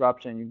mood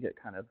disruption, you get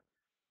kind of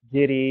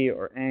giddy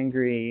or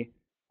angry,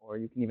 or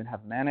you can even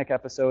have manic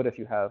episode if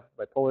you have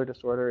bipolar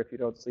disorder, if you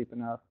don't sleep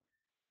enough.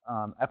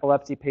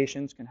 Epilepsy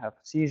patients can have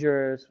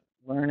seizures,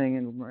 learning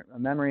and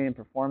memory and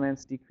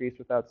performance decrease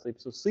without sleep.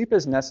 So sleep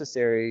is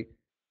necessary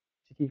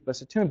to keep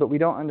us attuned, but we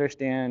don't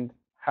understand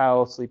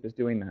how sleep is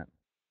doing that.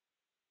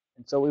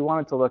 And so what we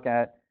wanted to look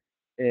at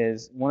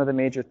is one of the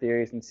major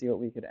theories and see what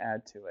we could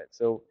add to it.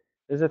 So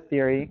there's a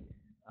theory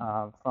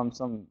from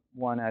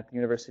someone at the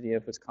University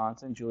of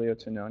Wisconsin, Giulio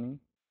Tononi.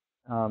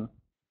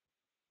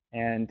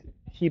 And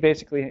he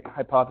basically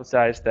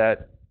hypothesized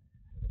that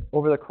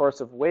over the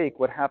course of wake,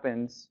 what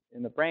happens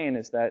in the brain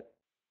is that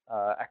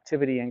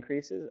activity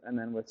increases, and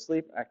then with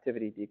sleep,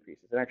 activity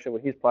decreases. And actually,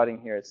 what he's plotting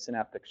here is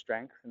synaptic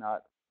strength,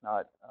 not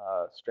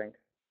strength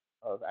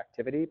of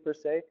activity per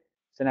se.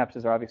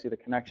 Synapses are obviously the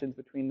connections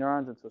between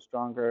neurons, and so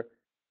stronger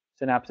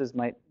synapses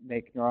might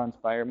make neurons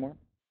fire more.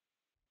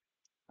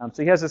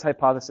 So he has this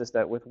hypothesis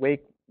that with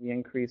wake, we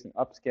increase and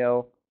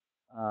upscale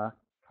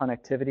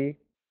connectivity,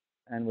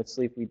 and with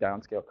sleep, we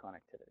downscale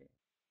connectivity.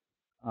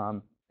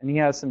 And he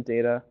has some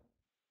data.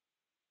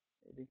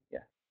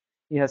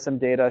 He has some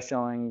data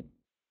showing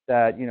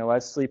that,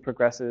 as sleep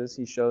progresses,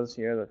 he shows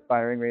here that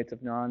firing rates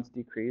of neurons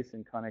decrease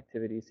and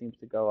connectivity seems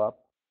to go up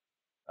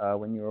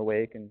when you're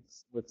awake, and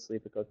with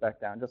sleep it goes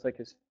back down, just like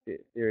his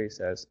theory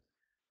says.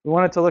 We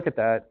wanted to look at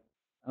that.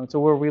 So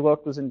where we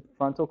looked was in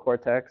frontal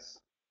cortex,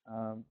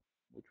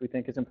 which we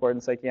think is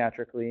important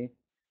psychiatrically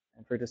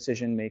and for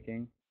decision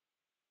making.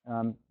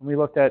 We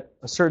looked at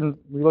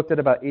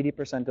about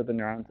 80% of the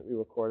neurons that we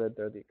recorded.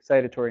 They're the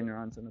excitatory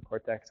neurons in the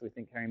cortex we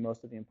think carry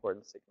most of the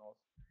important signals.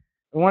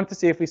 We wanted to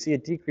see if we see a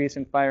decrease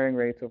in firing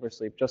rates over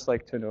sleep, just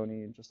like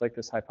Tononi and just like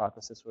this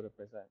hypothesis would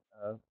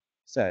have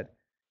said.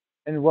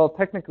 And well,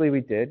 technically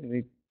we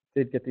did.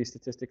 did get these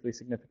statistically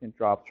significant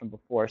drops from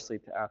before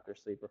sleep to after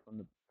sleep, or from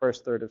the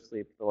first third of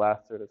sleep to the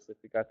last third of sleep.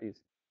 We got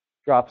these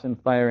drops in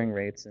firing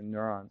rates in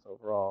neurons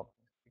overall,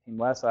 became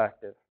less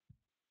active.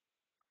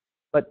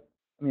 But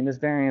I mean, this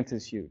variance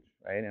is huge,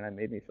 right? And it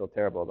made me feel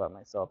terrible about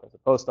myself as a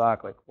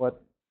postdoc. Like,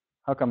 what?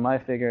 How come my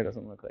figure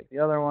doesn't look like the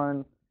other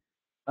one?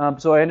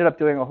 So I ended up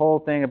doing a whole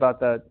thing about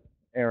that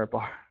error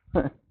bar.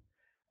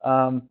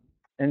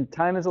 And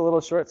time is a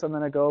little short, so I'm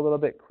going to go a little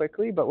bit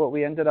quickly. But what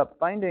we ended up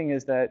finding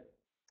is that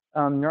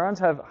neurons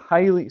have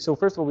so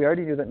first of all, we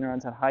already knew that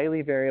neurons had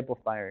highly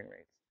variable firing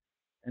rates.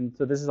 And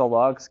so this is a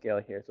log scale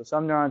here. So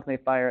some neurons may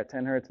fire at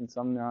 10 hertz, and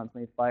some neurons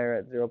may fire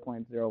at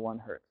 0.01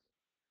 hertz.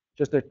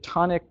 Just their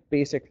tonic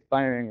basic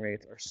firing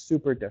rates are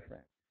super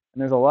different.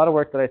 And there's a lot of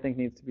work that I think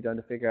needs to be done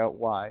to figure out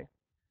why.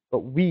 But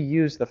we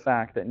use the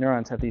fact that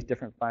neurons have these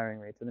different firing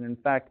rates. And then in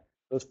fact,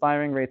 those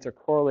firing rates are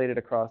correlated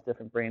across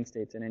different brain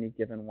states in any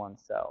given one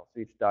cell.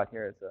 So each dot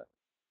here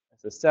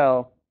is a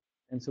cell.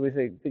 And so we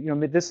say,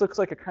 this looks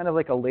like a kind of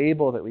like a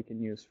label that we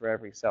can use for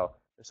every cell.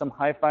 There's some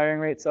high firing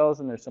rate cells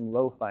and there's some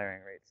low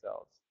firing rate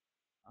cells.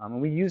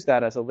 And we use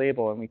that as a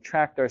label, and we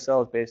tracked our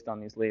cells based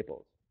on these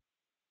labels.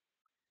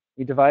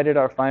 We divided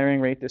our firing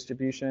rate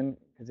distribution,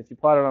 because if you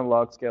plot it on a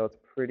log scale, it's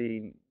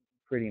pretty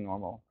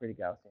normal, pretty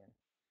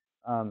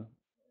Gaussian.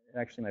 It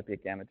actually might be a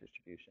gamma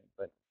distribution,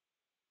 but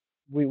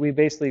we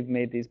basically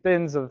made these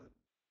bins of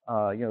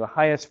the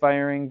highest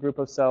firing group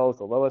of cells,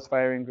 the lowest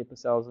firing group of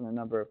cells, and a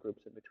number of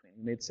groups in between.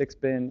 We made 6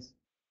 bins.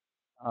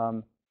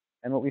 And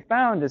what we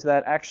found is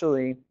that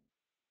actually,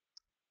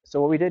 so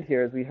what we did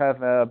here is we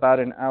have about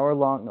an hour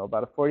long,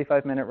 about a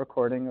 45-minute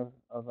recording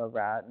of a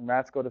rat. And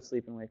rats go to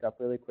sleep and wake up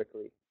really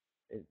quickly.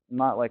 It's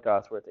not like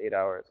us where it's 8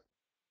 hours.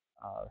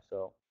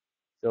 So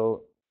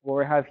what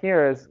we have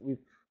here is we've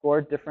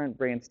scored different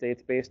brain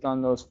states based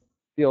on those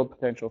field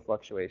potential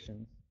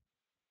fluctuations.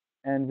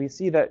 And we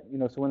see that,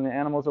 so when the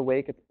animal's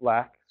awake, it's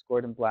black,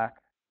 scored in black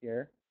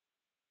here.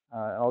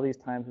 All these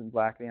times in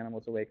black, the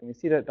animal's awake. And we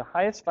see that the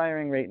highest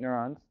firing rate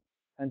neurons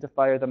tend to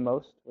fire the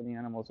most when the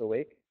animal's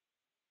awake.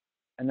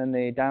 And then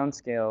they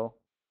downscale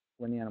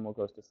when the animal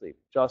goes to sleep,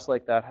 just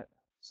like that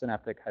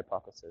synaptic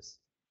hypothesis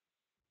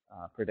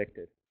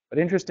predicted. But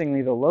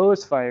interestingly, the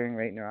lowest firing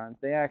rate neurons,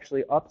 they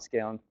actually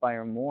upscale and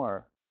fire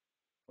more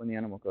when the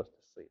animal goes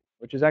to sleep,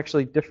 which is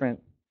actually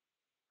different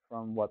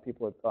from what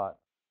people had thought.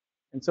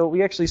 And so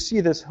we actually see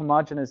this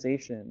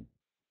homogenization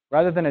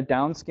rather than a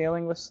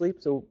downscaling with sleep.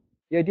 So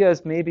the idea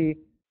is maybe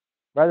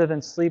rather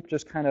than sleep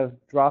just kind of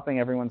dropping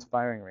everyone's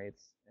firing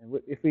rates, and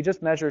if we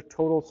just measure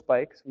total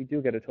spikes, we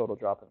do get a total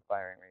drop in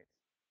firing rates,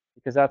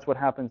 because that's what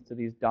happens to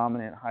these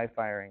dominant high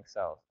firing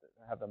cells that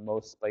have the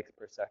most spikes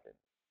per second.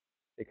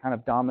 They kind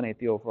of dominate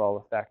the overall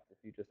effect if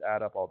you just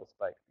add up all the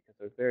spikes, because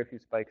there's very few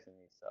spikes in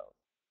these cells.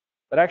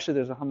 But actually,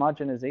 there's a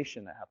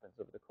homogenization that happens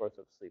over the course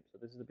of sleep. So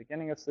this is the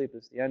beginning of sleep,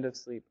 this is the end of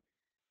sleep.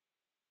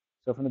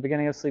 So from the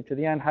beginning of sleep to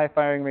the end, high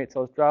firing rate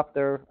cells drop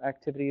their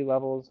activity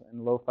levels,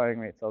 and low firing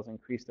rate cells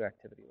increase their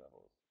activity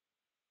levels.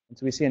 And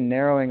so we see a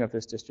narrowing of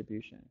this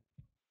distribution.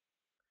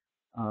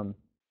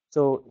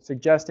 So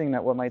suggesting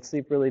that what might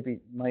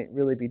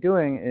really be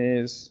doing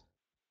is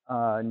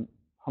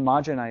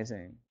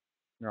homogenizing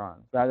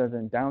neurons rather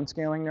than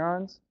downscaling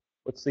neurons.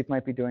 What sleep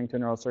might be doing to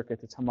neural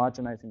circuits, it's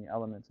homogenizing the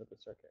elements of the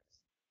circuits.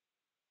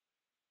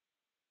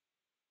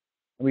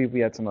 We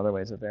had some other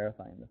ways of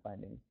verifying the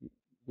findings.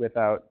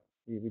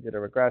 We did a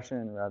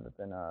regression rather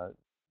than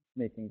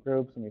making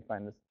groups, and we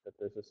find that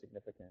there's a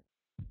significant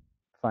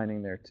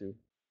finding there too,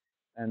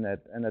 and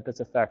that this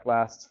effect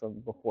lasts from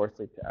before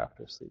sleep to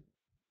after sleep.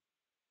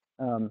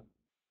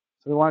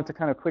 So we wanted to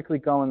kind of quickly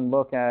go and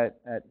look at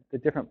the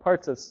different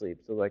parts of sleep.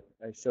 So like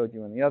I showed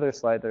you in the other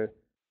slide, there's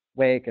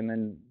wake and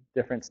then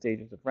different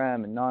stages of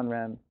REM and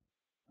non-REM.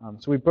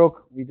 So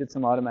we did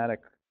some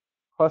automatic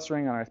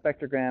clustering on our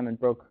spectrogram and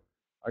broke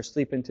our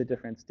sleep into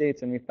different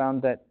states, and we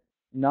found that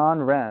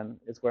non-REM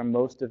is where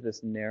most of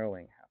this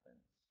narrowing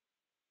happens.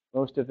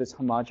 Most of this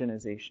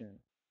homogenization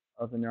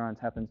of the neurons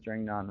happens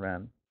during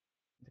non-REM.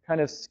 To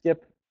kind of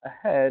skip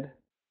ahead,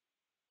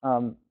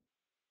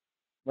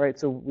 right,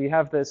 so we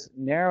have this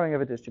narrowing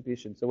of a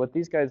distribution. So what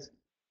these guys'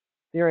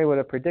 theory would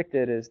have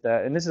predicted is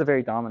that, and this is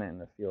very dominant in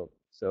the field,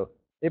 so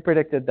they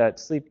predicted that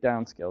sleep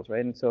downscales,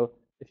 right? And so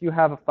if you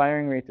have a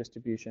firing rate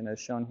distribution as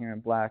shown here in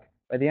black,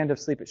 by the end of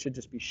sleep, it should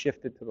just be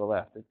shifted to the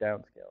left or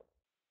downscaled.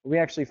 What we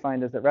actually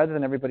find is that rather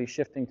than everybody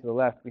shifting to the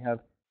left, we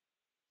have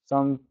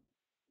the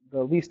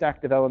least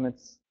active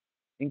elements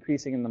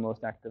increasing and the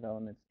most active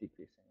elements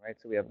decreasing, right?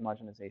 So we have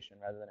homogenization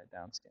rather than a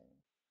downscaling.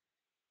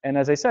 And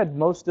as I said,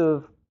 most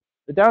of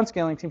the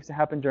downscaling seems to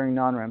happen during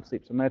non-REM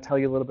sleep. So I'm going to tell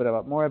you a little bit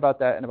more about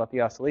that and about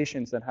the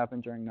oscillations that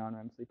happen during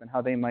non-REM sleep and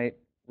how they might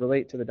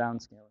relate to the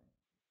downscaling.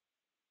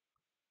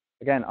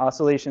 Again,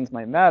 oscillations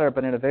might matter,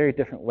 but in a very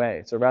different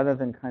way. So rather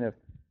than kind of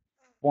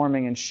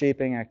forming and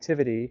shaping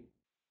activity,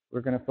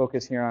 we're going to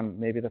focus here on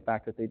maybe the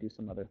fact that they do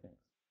some other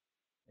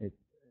things.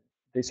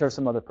 They serve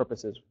some other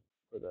purposes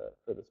for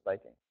the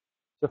spiking.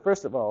 So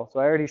first of all, so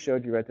I already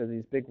showed you, right, there's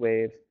these big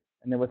waves,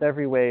 and then with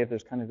every wave,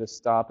 there's kind of this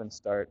stop and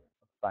start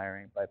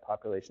firing by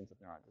populations of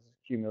neurons. This is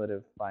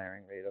cumulative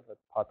firing rate of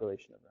a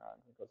population of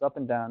neurons. It goes up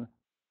and down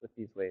with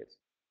these waves.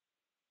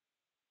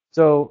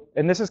 So,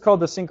 and this is called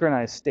the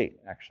synchronized state,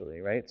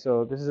 actually, right?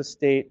 So this is a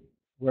state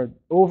where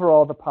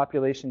overall the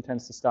population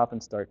tends to stop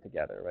and start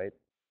together, right?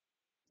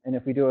 And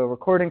if we do a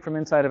recording from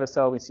inside of a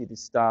cell, we see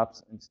these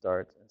stops and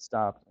starts and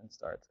stops and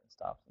starts and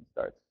stops and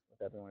starts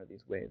with every one of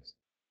these waves.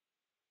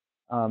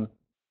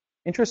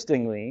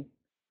 Interestingly,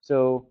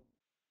 so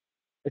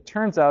it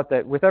turns out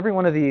that with every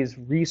one of these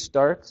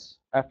restarts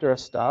after a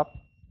stop,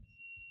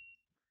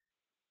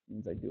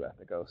 means I do have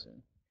to go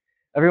soon.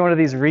 Every one of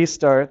these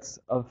restarts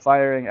of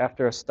firing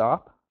after a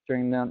stop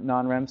during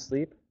non-REM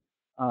sleep,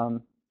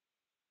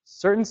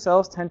 certain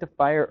cells tend to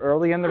fire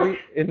early in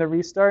the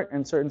restart,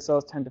 and certain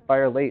cells tend to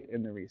fire late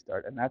in the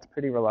restart, and that's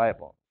pretty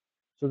reliable.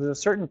 So there's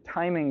a certain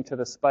timing to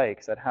the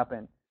spikes that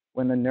happen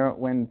when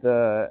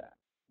the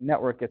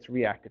network gets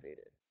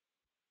reactivated.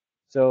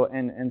 So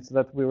and so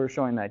that we were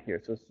showing that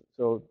here.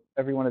 So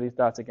every one of these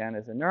dots again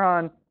is a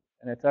neuron,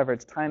 and its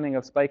average timing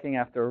of spiking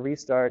after a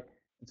restart.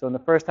 And so in the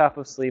first half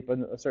of sleep,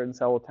 a certain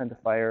cell will tend to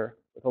fire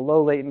with a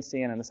low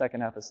latency, and in the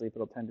second half of sleep,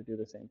 it'll tend to do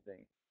the same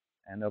thing.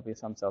 And there'll be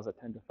some cells that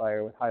tend to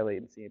fire with high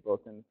latency,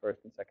 both in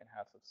first and second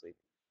halves of sleep.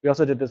 We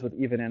also did this with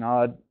even and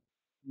odd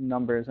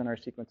numbers in our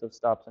sequence of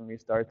stops and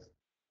restarts.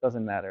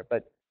 Doesn't matter.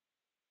 But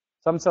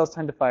some cells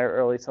tend to fire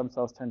early, some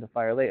cells tend to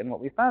fire late. And what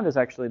we found is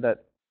actually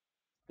that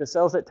the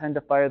cells that tend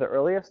to fire the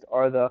earliest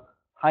are the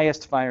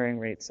highest firing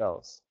rate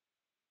cells.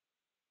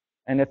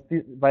 And if,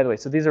 by the way,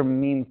 so these are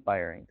mean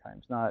firing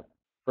times, not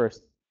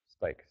first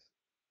spikes.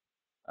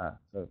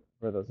 So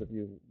for those of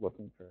you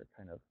looking for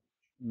kind of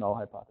null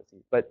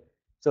hypotheses. But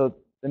so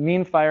the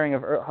mean firing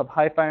of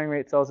high firing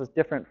rate cells is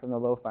different from the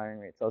low firing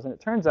rate cells. And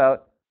it turns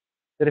out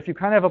that if you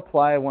kind of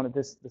apply one of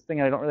this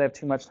thing, I don't really have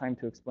too much time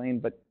to explain,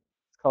 but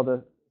it's called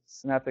a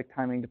synaptic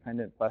timing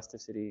dependent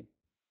plasticity,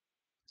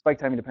 spike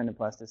timing dependent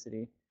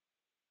plasticity.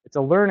 It's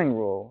a learning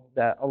rule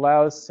that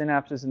allows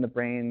synapses in the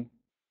brain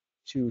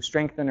to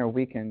strengthen or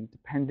weaken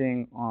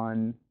depending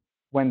on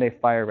when they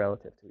fire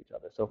relative to each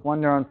other. So if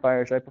one neuron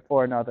fires right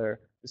before another,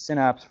 the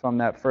synapse from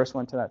that first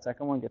one to that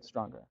second one gets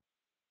stronger.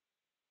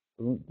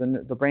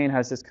 The brain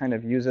has this kind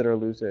of use it or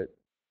lose it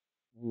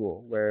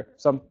rule, where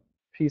some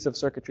piece of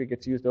circuitry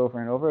gets used over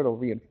and over, it'll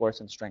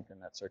reinforce and strengthen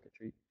that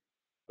circuitry.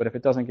 But if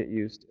it doesn't get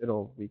used,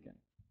 it'll weaken.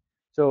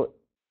 So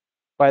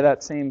by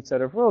that same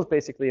set of rules,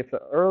 basically, if the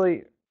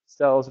early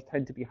cells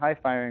tend to be high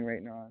firing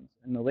rate neurons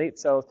and the late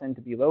cells tend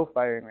to be low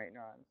firing rate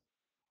neurons,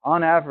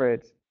 on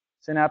average,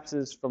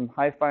 synapses from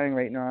high firing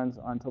rate neurons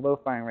onto low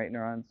firing rate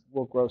neurons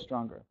will grow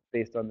stronger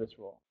based on this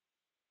rule.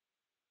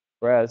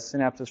 Whereas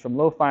synapses from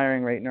low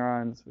firing rate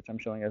neurons, which I'm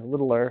showing as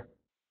littler,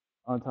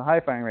 onto high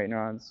firing rate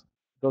neurons,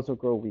 those will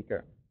grow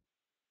weaker.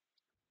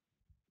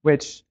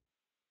 Which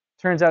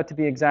turns out to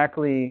be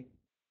exactly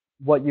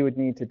what you would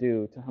need to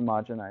do to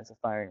homogenize a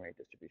firing rate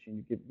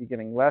distribution. You'd be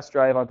giving less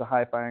drive onto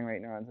high firing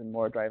rate neurons and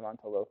more drive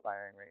onto low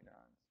firing rate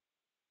neurons.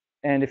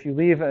 And if you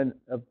leave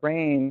a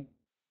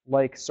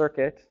brain-like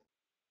circuit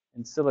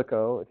in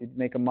silico, if you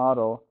make a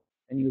model,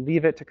 and you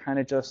leave it to kind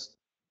of just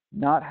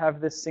not have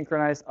this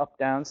synchronized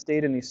up-down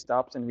state in these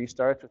stops and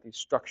restarts with these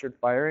structured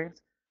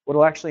firings, what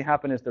will actually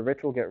happen is the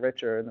rich will get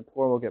richer and the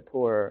poor will get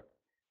poorer,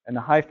 and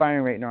the high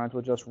firing rate neurons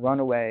will just run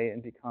away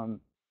and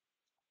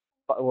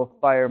will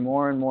fire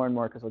more and more and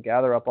more because they'll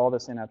gather up all the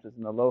synapses,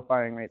 and the low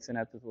firing rate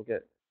synapses will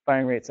get,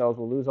 firing rate cells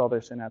will lose all their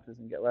synapses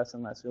and get less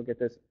and less. You'll get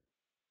this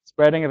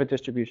spreading of a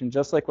distribution,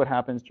 just like what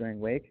happens during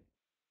wake.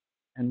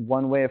 And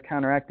one way of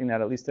counteracting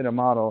that, at least in a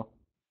model,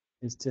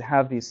 is to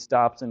have these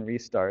stops and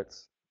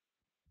restarts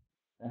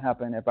that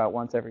happen about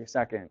once every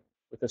second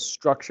with a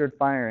structured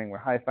firing where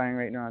high firing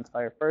rate neurons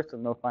fire first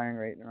and low firing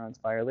rate neurons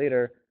fire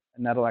later,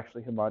 and that'll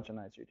actually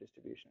homogenize your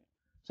distribution.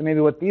 So maybe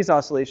what these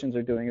oscillations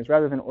are doing is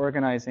rather than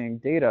organizing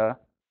data,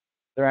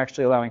 they're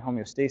actually allowing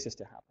homeostasis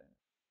to happen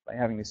by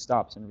having these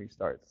stops and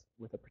restarts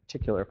with a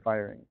particular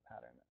firing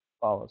pattern that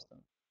follows them.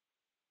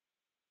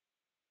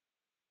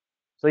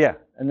 So yeah,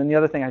 and then the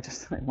other thing I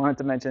wanted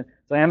to mention,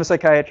 so I am a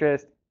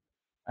psychiatrist.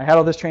 I had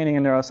all this training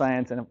in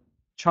neuroscience, and a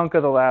chunk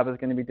of the lab is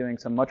going to be doing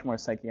some much more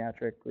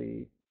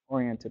psychiatrically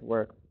oriented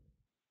work.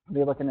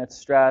 We'll be looking at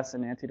stress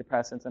and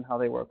antidepressants and how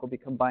they work. We'll be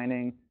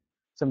combining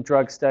some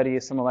drug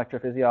studies, some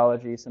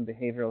electrophysiology, some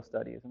behavioral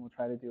studies, and we'll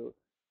try to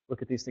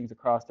look at these things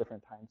across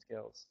different time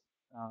scales.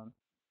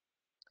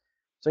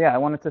 So yeah, I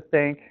wanted to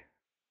thank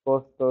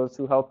both those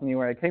who helped me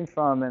where I came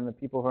from and the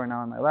people who are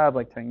now in my lab,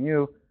 like Teng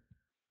Yu.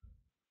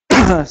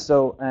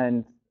 So,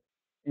 and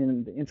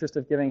in the interest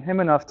of giving him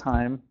enough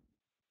time,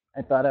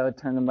 I thought I would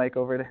turn the mic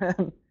over to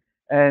him.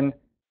 And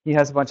he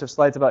has a bunch of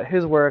slides about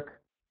his work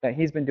that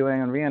he's been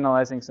doing on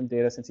reanalyzing some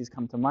data since he's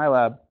come to my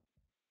lab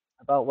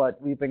about what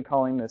we've been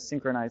calling the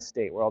synchronized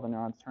state, where all the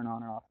neurons turn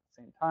on or off at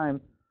the same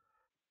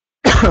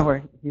time,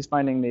 where he's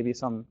finding maybe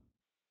some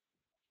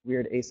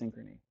weird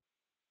asynchrony.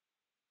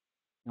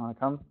 You want to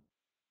come?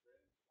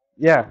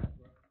 Yeah.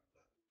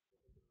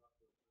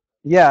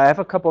 Yeah, I have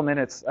a couple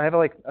minutes. I have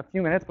like a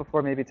few minutes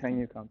before maybe Teng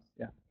Yu comes.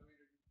 Yeah.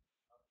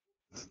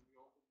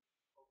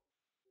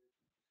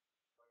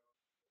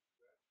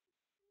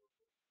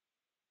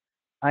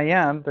 I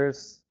am.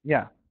 There's,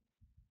 yeah.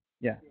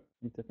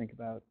 Need to think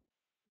about.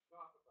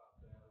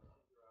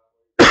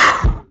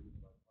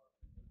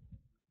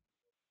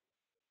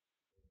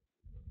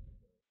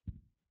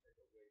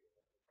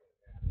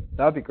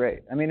 That would be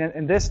great. I mean,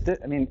 and this,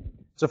 I mean,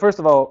 so first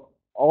of all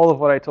of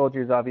what I told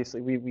you is obviously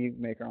we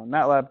make our own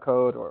MATLAB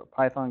code or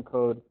Python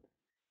code,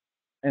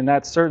 and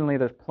that's certainly,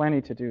 there's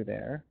plenty to do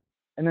there.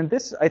 And then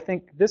this, I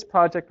think this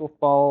project will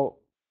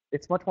fall,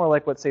 it's much more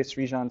like what, say,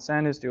 Srijan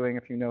Sen is doing,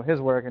 if you know his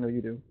work, I know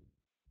you do,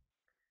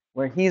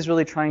 where he's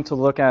really trying to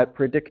look at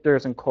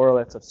predictors and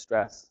correlates of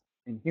stress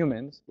in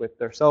humans with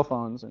their cell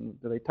phones,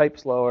 and do they type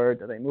slower,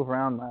 do they move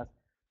around less?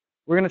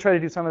 We're going to try to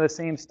do some of the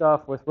same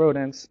stuff with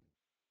rodents,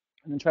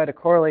 and then try to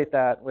correlate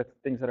that with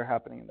things that are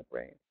happening in the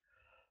brain.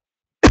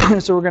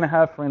 So we're going to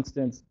have, for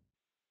instance,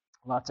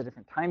 lots of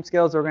different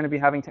timescales we're going to be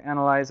having to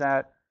analyze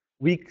at,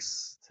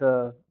 weeks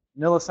to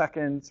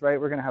milliseconds, right?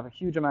 We're going to have a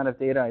huge amount of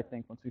data, I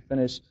think, once we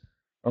finish,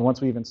 or once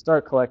we even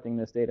start collecting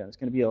this data. It's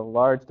going to be a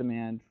large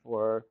demand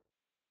for,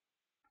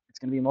 it's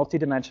going to be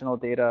multi-dimensional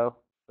data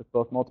with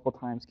both multiple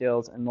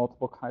timescales and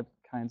multiple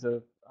kinds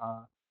of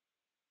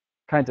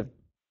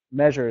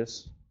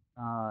measures.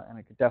 And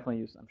I could definitely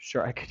use, I'm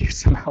sure I could use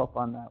some help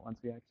on that once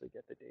we actually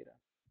get the data.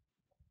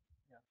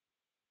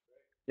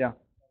 Yeah.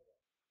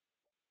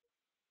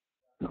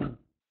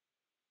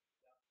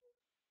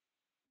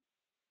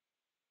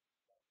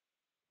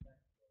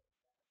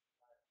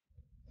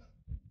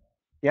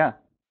 Yeah,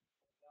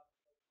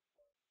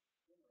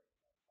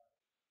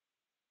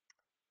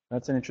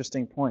 that's an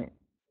interesting point.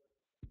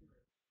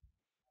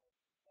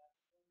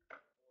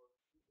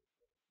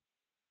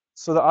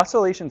 So the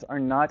oscillations are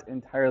not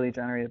entirely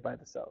generated by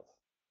the cells.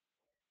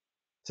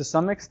 To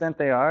some extent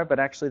they are, but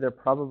actually they're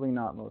probably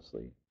not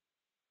mostly.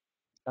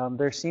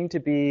 There seem to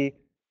be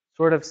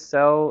sort of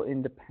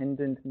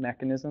cell-independent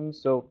mechanisms.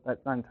 So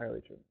that's not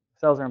entirely true.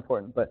 Cells are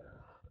important, but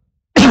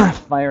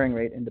firing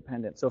rate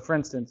independent. So for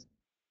instance,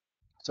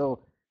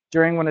 so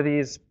during one of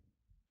these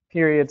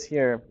periods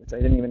here, which I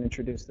didn't even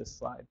introduce this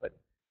slide, but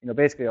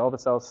basically all the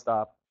cells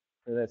stop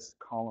for this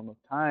column of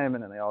time,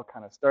 and then they all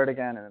kind of start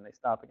again, and then they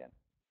stop again.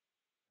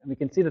 And we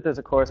can see that there's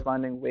a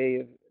corresponding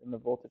wave in the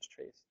voltage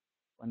trace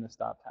when the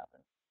stops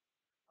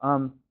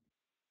happen.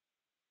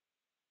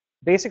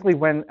 Basically,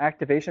 when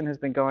activation has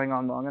been going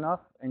on long enough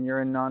and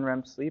you're in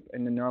non-REM sleep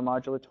and the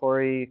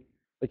neuromodulatory,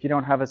 like you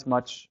don't have as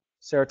much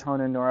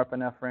serotonin,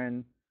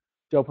 norepinephrine,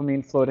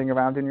 dopamine floating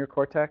around in your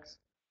cortex,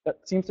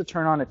 that seems to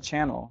turn on a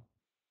channel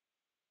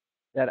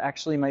that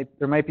actually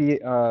there might be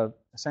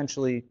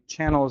essentially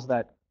channels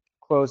that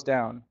close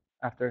down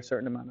after a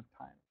certain amount of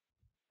time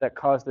that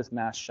cause this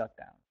mass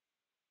shutdown.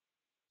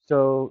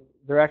 So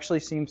there actually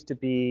seems to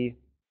be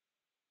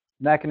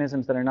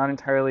mechanisms that are not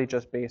entirely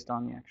just based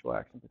on the actual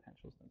action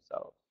potentials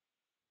themselves.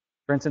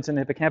 For instance, in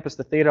the hippocampus,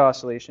 the theta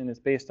oscillation is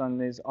based on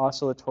these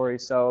oscillatory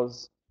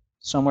cells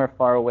somewhere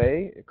far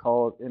away,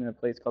 in a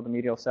place called the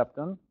medial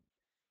septum,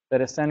 that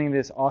is sending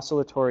this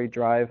oscillatory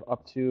drive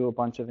up to a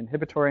bunch of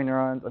inhibitory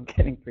neurons. I'm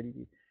getting pretty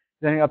deep.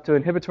 Sending up to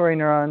inhibitory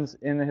neurons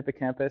in the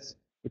hippocampus,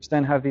 which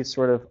then have these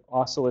sort of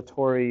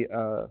oscillatory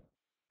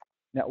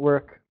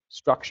network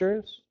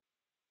structures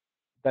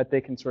that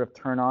they can sort of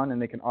turn on,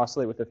 and they can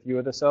oscillate with a few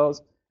of the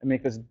cells and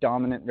make this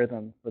dominant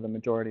rhythm for the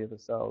majority of the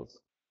cells.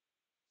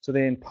 So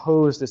they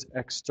impose this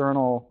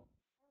external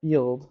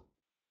field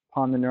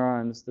upon the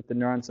neurons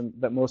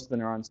that most of the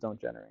neurons don't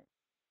generate.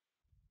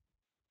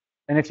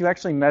 And if you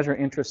actually measure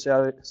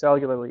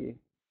intracellularly,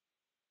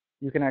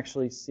 you can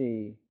actually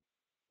see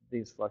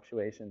these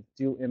fluctuations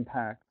do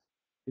impact.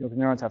 The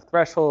neurons have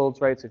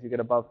thresholds, right? So if you get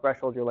above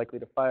threshold, you're likely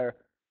to fire.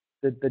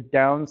 The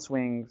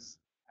downswings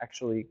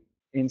actually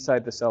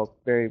inside the cells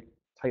very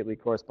tightly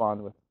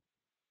correspond with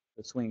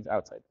the swings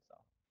outside the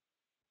cell.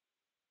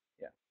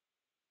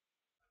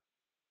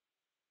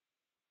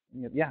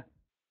 Yeah.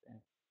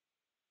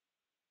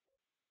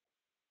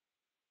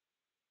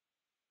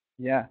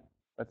 Yeah,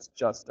 that's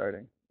just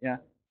starting. Yeah.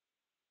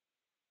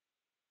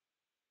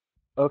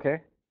 Okay.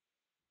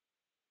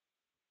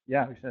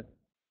 Yeah, we should.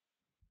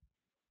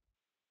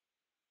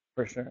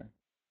 For sure.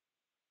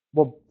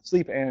 Well,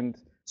 sleep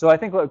so I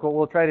think what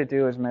we'll try to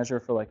do is measure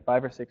for like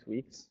 5 or 6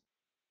 weeks.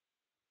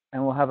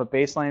 And we'll have a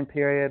baseline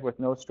period with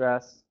no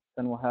stress.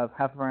 Then we'll have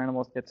half of our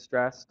animals get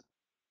stressed.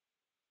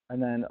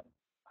 And then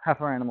half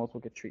of our animals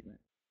will get treatment.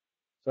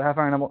 So half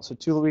our animals, so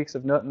 2 weeks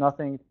of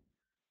nothing,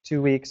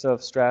 2 weeks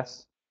of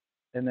stress,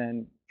 and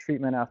then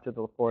treatment after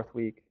the 4th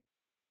week,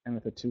 and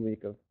with a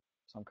 2-week of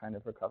some kind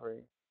of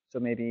recovery. So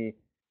maybe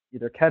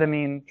either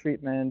ketamine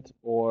treatment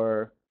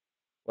or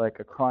like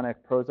a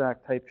chronic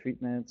Prozac type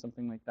treatment,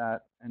 something like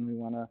that. And we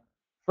want to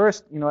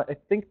first, I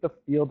think the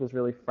field is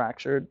really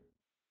fractured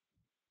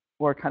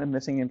or kind of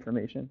missing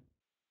information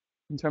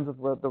in terms of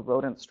the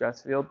rodent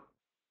stress field.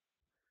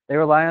 They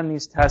rely on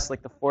these tests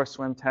like the forced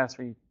swim test,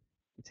 where you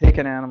take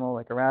an animal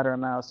like a rat or a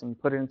mouse and you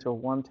put it into a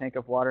warm tank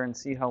of water and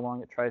see how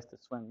long it tries to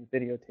swim. You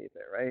videotape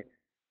it, right?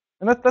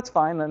 And that's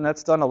fine, and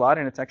that's done a lot,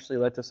 and it's actually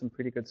led to some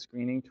pretty good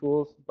screening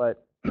tools,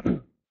 but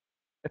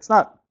it's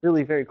not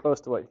really very close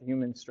to what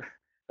humans,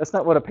 That's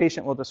not what a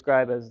patient will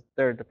describe as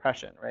their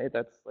depression, right?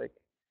 That's like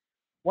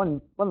one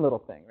little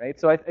thing, right?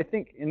 So I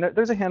think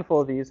there's a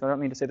handful of these. I don't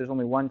mean to say there's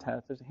only one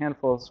test. There's a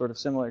handful of sort of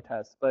similar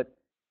tests, but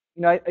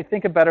I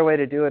think a better way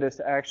to do it is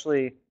to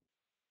actually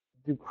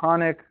do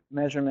chronic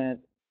measurement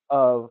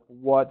of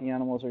what the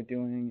animals are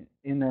doing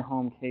in their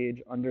home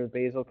cage under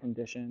basal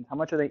conditions. How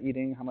much are they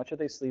eating? How much are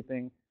they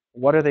sleeping?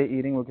 What are they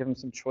eating? We'll give them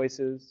some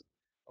choices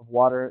of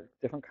water,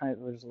 different kinds.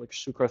 There's like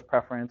sucrose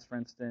preference, for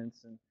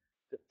instance, and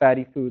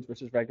fatty foods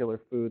versus regular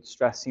foods.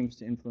 Stress seems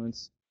to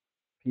influence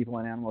people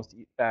and animals to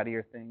eat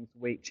fattier things.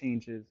 Weight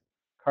changes,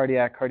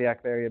 cardiac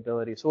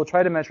variability. So we'll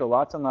try to measure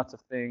lots and lots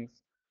of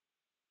things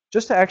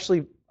just to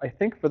actually, I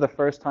think for the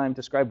first time,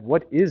 describe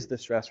what is the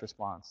stress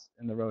response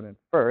in the rodent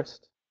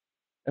first.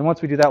 And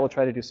once we do that, we'll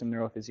try to do some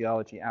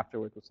neurophysiology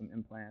afterwards with some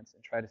implants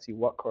and try to see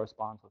what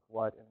corresponds with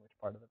what in which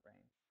part of the brain.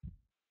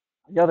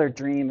 The other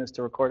dream is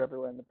to record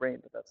everywhere in the brain,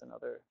 but that's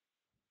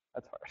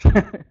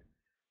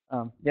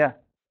hard. Yeah.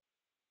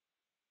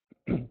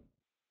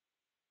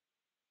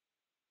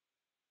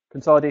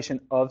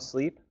 Consolidation of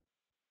sleep,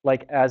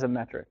 like as a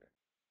metric.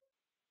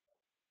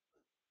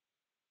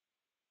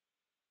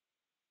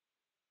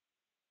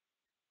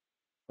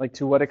 Like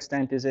to what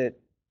extent is it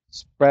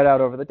spread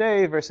out over the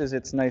day versus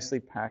it's nicely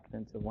packed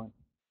into one?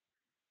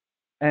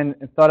 And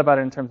thought about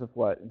it in terms of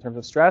what? In terms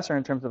of stress or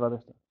in terms of other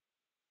stuff?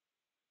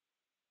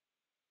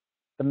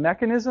 The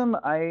mechanism,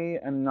 I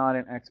am not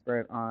an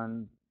expert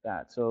on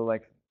that. So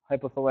like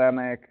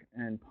hypothalamic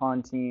and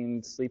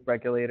pontine sleep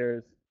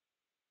regulators.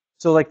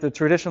 So like the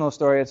traditional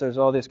story is there's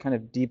all these kind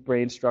of deep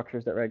brain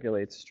structures that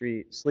regulate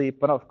sleep.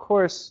 But of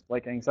course,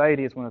 like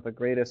anxiety is one of the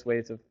greatest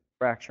ways of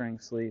fracturing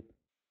sleep.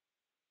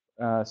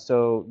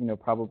 So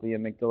probably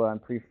amygdala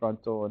and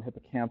prefrontal and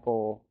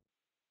hippocampal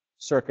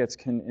circuits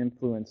can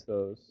influence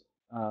those.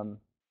 And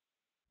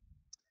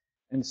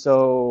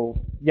so,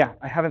 yeah,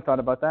 I haven't thought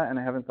about that, and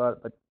I haven't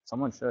thought, but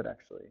someone should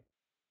actually.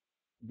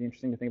 It'd be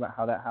interesting to think about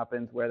how that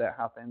happens, where that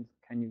happens.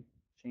 Can you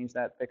change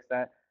that, fix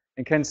that?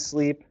 And can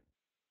sleep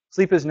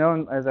is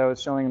known, as I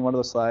was showing in one of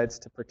the slides,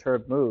 to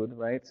perturb mood,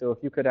 right? So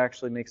if you could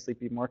actually make sleep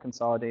be more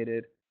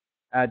consolidated,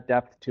 add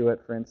depth to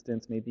it, for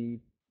instance, maybe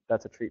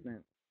that's a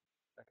treatment.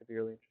 That could be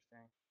really interesting.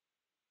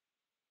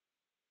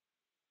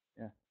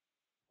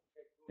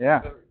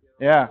 Yeah.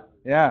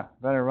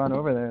 Better run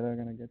over there. They're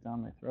gonna get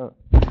down my throat.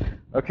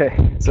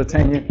 Okay, so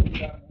 10 years.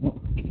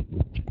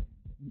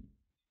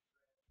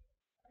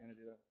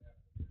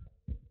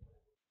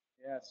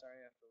 Yeah, sorry,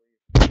 I have to leave.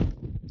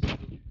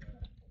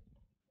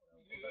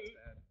 That's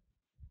bad.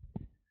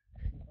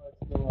 Oh, it's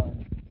still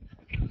on.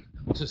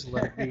 Just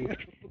let it be.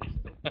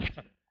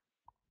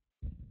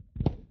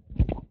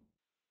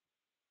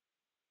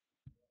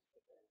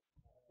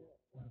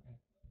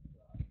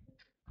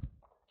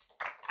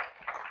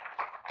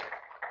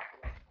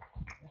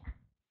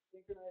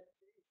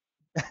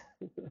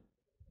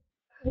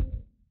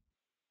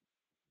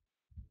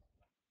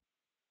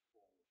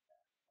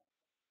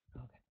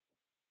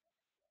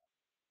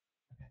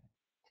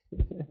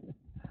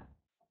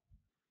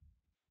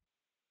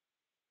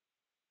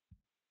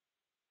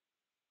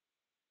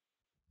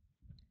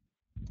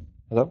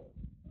 Hello?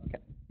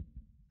 Okay.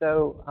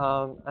 So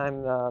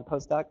I'm a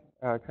postdoc,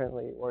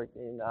 currently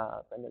working in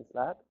Brendon's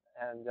lab.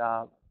 And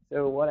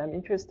so what I'm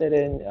interested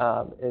in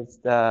is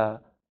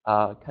the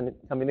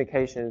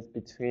communications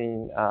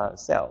between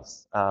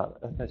cells,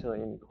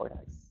 especially in the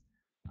cortex,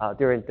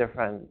 during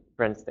different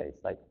brain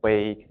states, like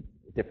wake,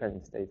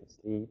 different states of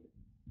sleep.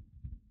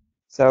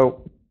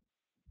 So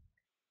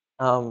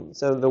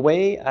so the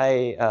way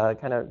I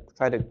kind of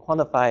try to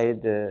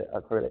quantify the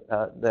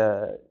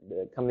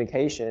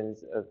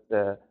communications of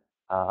the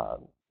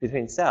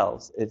between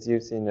cells is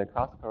using the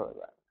cross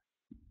correlogram.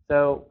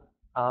 So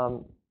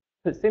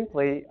put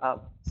simply,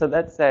 so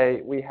let's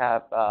say we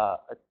have a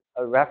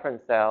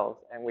reference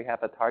cells and we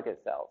have a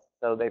target cells.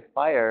 So they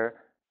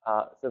fire.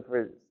 So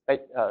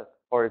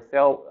for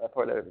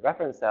the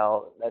reference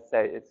cell, let's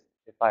say it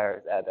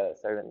fires at a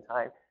certain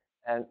time,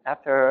 and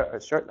after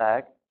a short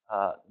lag,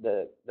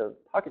 the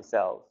target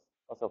cells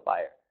also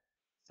fire.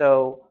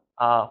 So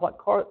what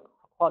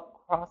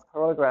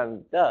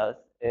cross-correlogram does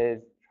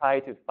is try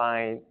to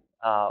find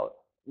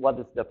what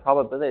is the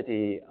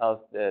probability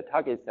of the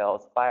target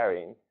cells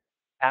firing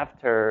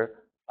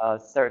after a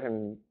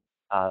certain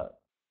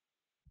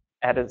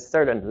at a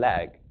certain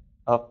lag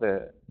of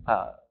the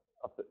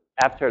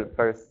after the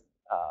first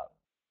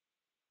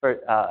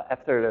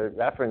after the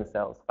reference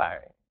cells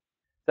firing.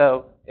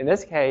 So in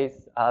this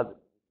case,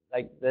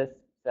 like this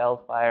cell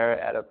fire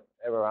at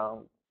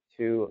around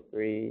 2 or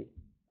 3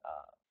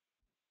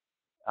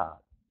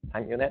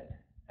 time unit,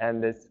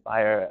 and this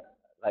fire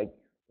like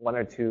 1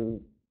 or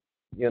 2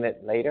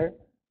 unit later,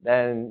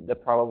 then the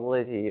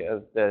probability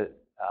of the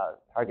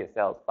target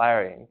cells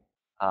firing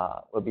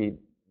will be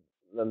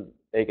the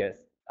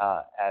biggest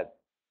at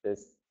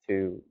this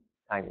 2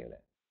 time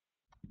unit,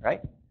 right?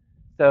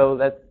 So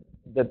that's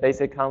the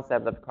basic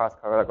concept of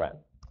cross-correlogram.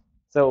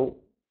 So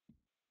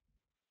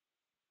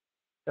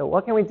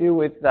what can we do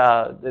with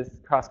this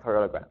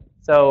cross-correlogram?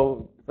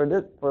 So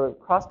for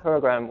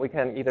cross-program, we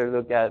can either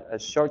look at a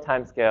short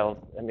time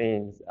scale, that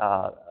means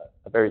a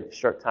very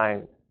short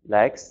time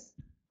legs,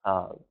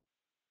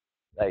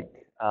 like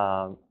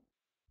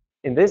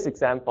in this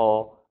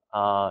example,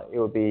 it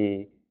will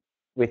be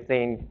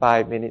within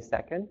 5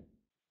 milliseconds.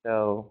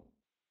 So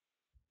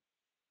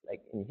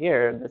like in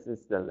here, this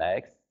is the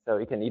legs. So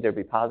it can either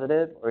be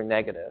positive or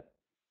negative.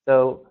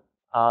 So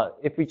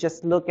if we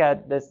just look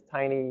at this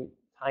tiny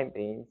time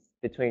beams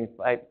between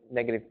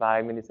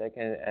 -5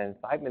 millisecond and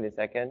 5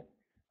 millisecond,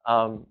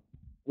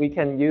 we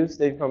can use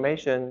the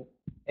information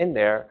in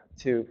there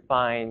to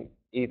find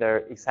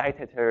either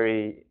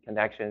excitatory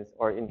connections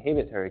or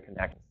inhibitory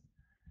connections.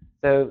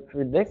 So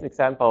for this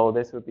example,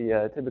 this would be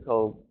a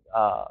typical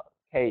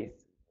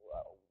case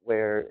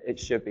where it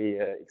should be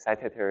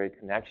excitatory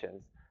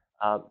connections.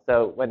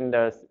 So when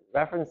the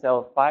reference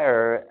cells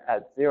fire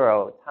at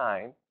 0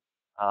 time,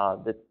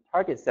 the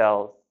target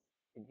cells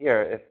in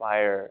here, if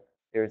fire,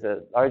 there's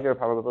a larger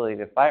probability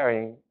of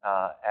firing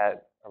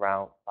at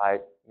around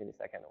 5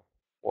 milliseconds or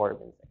 4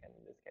 milliseconds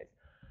in this case.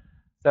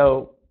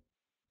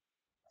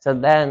 So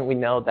then we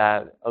know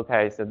that,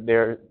 okay, so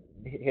there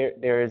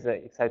is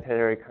an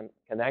excitatory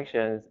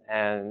connections,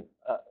 and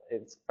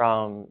it's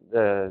from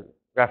the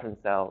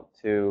reference cell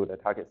to the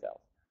target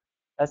cell.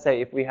 Let's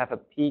say if we have a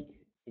peak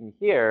in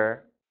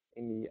here,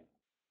 in the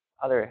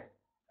other,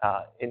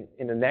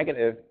 in the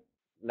negative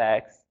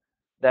legs,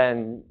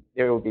 then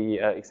there will be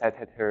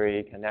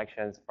excitatory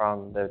connections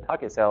from the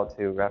target cell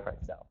to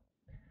reference cell.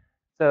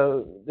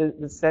 So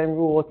the same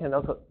rule can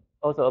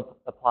also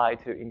apply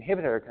to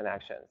inhibitor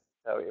connections.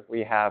 So if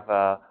we have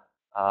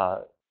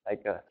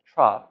like a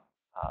trough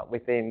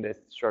within this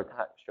short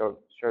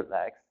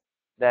legs,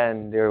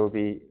 then there will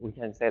be, we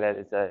can say that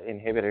it's an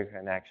inhibitor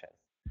connection.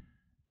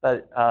 But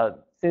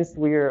since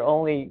we're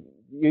only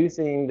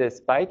using the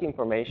spike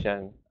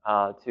information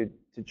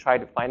to try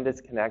to find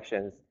these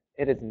connections,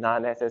 it is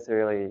not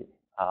necessarily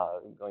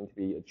going to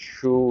be a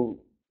true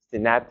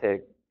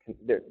synaptic.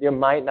 There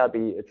might not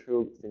be a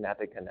true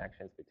synaptic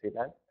connections between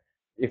them.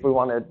 If we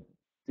want to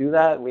do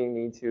that, we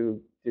need to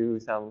do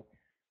some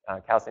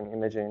calcium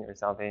imaging or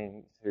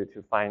something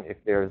to find if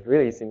there's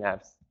really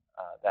synapse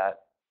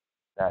that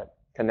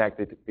connect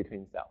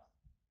between cells.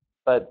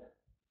 But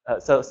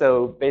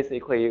so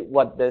basically,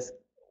 what this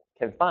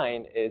can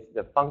find is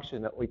the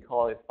function that we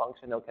call it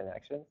functional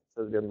connection.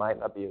 So there might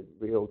not be a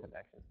real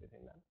connections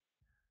between them.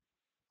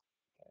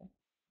 Okay.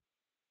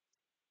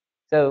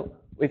 So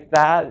with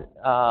that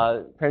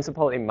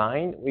principle in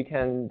mind, we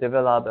can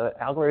develop an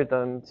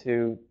algorithm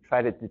to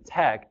try to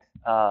detect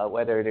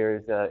whether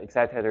there's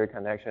excitatory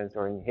connections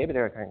or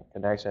inhibitory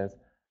connections.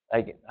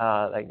 Like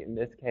in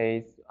this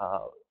case,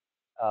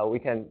 we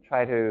can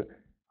try to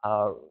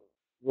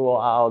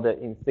rule out the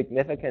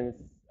insignificance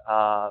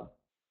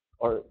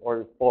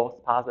or false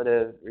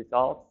positive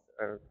results,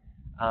 or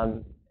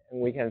and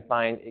we can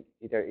find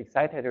either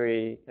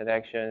excitatory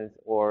connections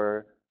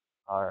or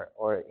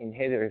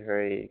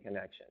inhibitory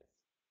connections.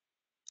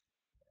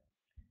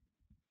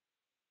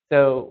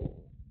 So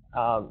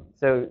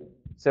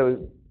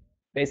so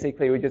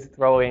basically, we just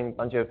throw in a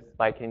bunch of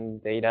spiking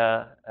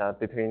data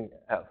between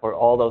for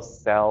all those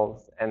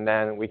cells, and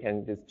then we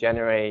can just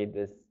generate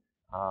this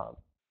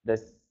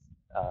this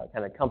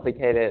kind of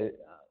complicated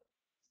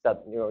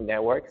sub-neural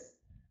networks.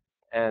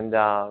 And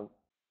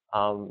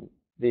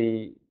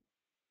the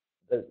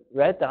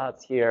red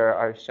dots here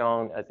are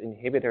shown as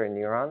inhibitor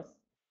neurons,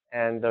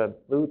 and the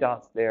blue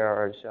dots there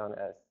are shown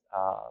as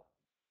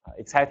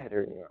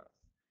excitatory neurons.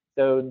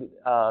 So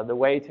the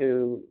way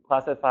to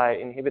classify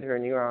inhibitor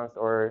neurons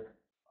or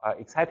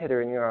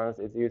excitatory neurons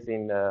is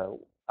using the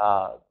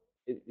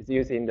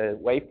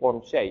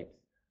waveform shapes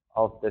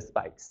of the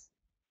spikes.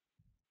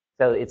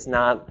 So it's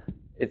not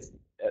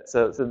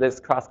so this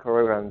cross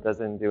program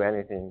doesn't do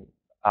anything.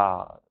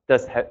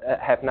 Does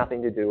have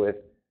nothing to do with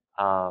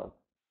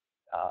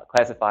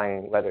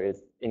classifying whether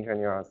it's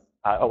interneurons,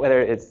 or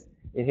whether it's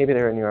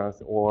inhibitor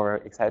neurons or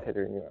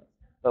excitatory neurons.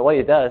 But what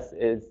it does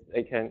is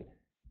it can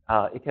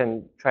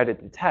try to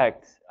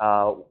detect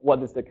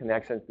what is the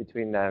connections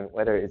between them,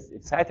 whether it's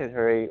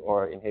excitatory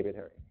or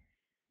inhibitory.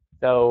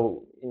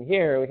 So in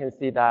here we can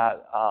see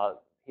that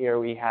here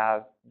we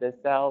have this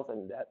cells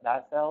and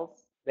that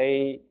cells.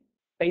 They,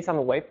 based on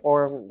the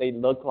waveform, they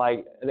look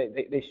like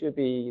they should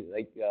be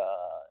like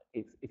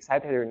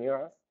excitatory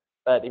neurons,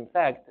 but in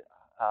fact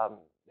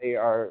they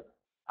are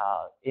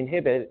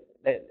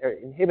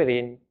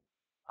inhibiting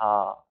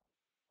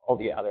all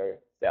the other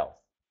cells.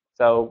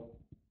 So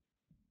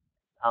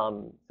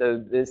so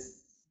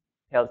this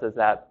tells us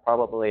that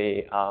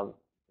probably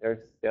there's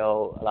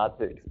still a lot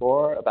to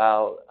explore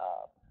about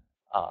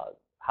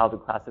how to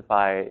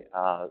classify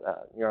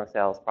neural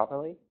cells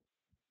properly.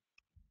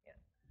 Yeah.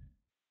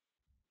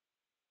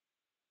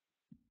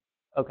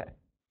 Okay,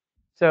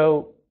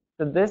 so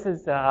this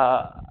is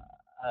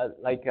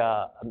like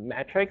a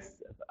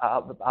matrix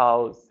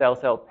about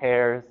cell-cell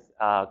pairs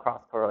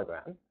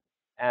cross-correlogram,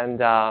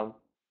 and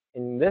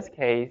in this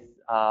case,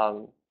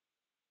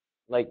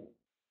 like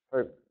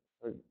for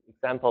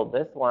example,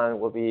 this one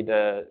will be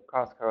the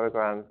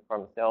cross-correlogram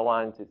from cell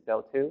 1 to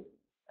cell 2,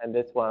 and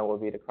this one will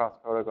be the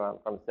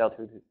cross-correlogram from cell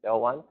 2 to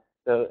cell 1.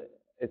 So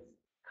it's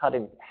cut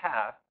in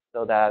half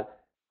so that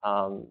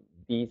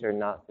these are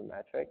not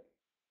symmetric.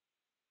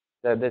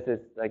 So this is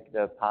like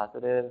the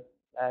positive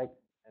leg,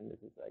 and this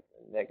is like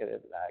the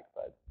negative leg,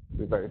 but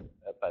reverse,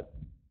 but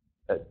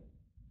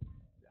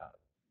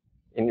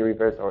in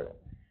reverse order.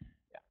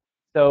 Yeah.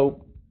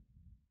 So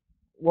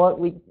what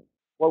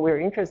we're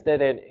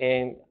interested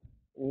in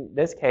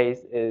this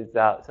case is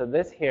so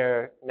this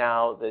here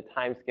now the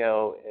time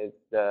scale is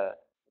the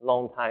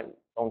long time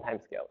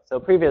scale. So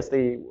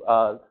previously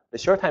the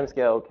short time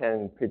scale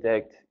can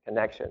predict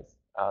connections,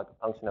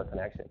 functional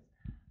connections,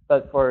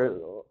 but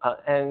for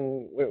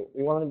and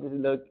we wanted to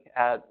look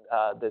at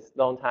this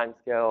long time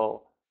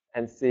scale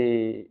and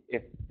see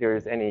if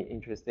there's any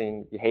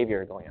interesting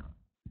behavior going on.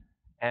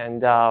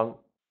 And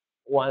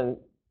one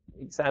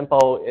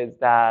example is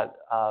that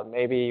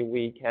maybe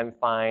we can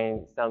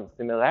find some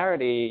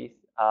similarities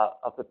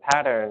of the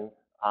pattern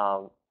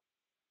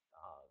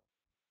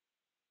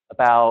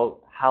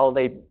about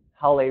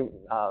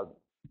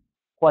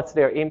what's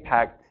their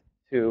impact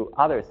to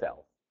other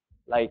cells.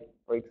 Like,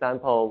 for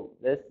example,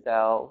 this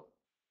cell,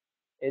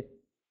 its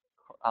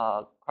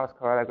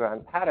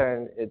cross-correlogram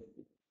pattern is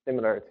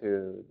similar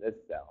to this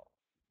cell,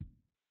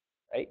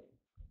 right?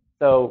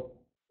 So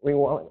we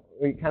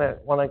kind of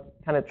want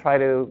to try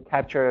to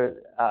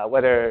capture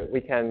whether we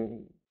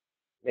can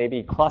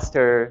maybe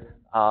cluster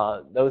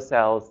those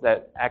cells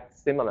that act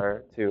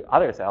similar to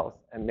other cells,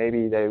 and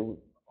maybe they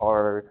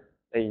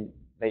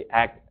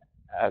act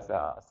as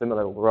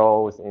similar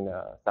roles in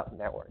a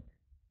subnetwork.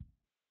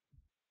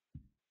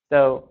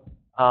 So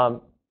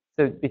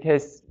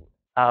because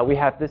we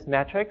have this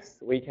matrix,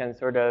 we can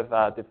sort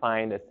of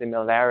define the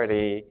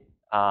similarity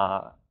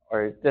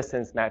or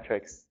distance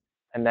matrix,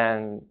 and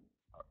then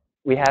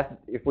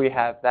if we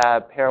have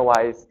that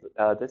pairwise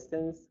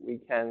distance, we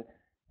can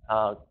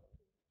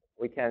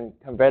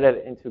convert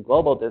it into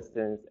global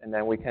distance, and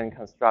then we can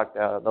construct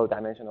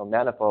low-dimensional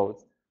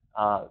manifolds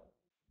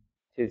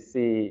to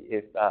see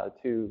if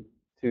two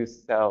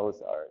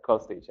cells are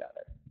close to each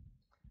other.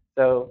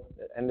 So,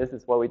 and this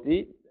is what we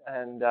did,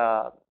 and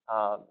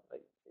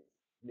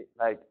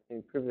like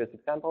in previous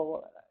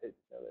example,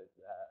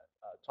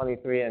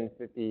 23 and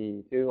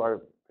 52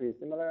 are pretty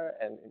similar,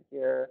 and in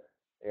here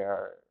they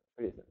are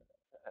pretty similar.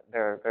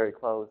 They're very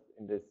close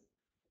in this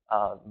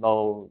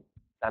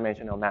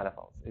low-dimensional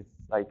manifolds. It's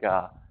like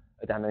a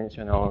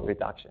dimensional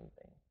reduction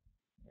thing.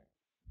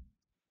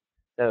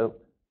 So,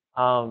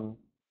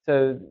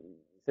 so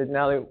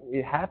now that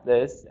we have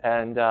this,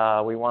 and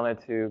we wanted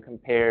to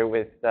compare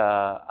with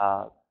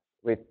the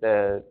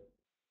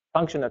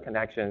functional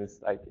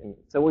connections.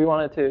 So we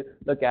wanted to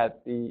look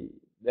at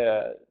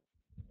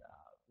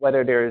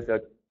whether there is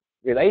a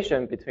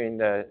relation between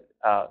the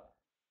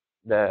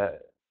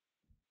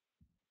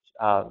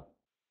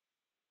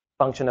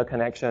functional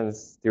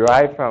connections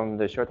derived from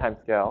the short time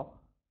scale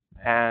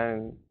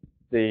and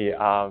the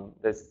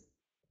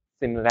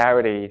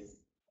similarities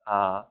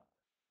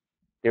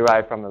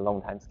derived from the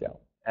long time scale.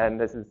 And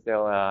this is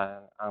still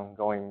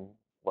ongoing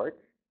work.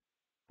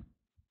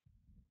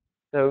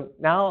 So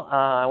now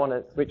I want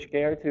to switch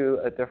gear to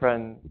a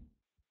different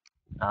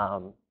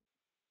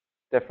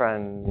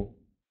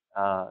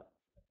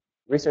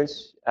research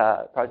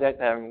project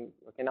that I'm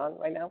working on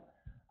right now.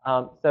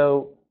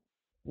 So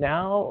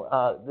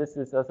now this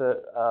is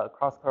also a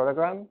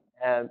cross-correlogram,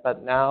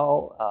 but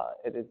now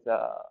it is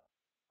a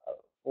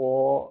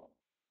full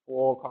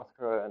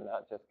cross-correlogram,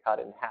 not just cut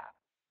in half.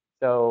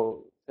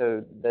 So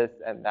this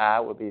and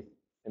that would be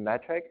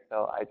symmetric.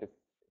 So I just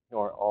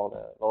ignore all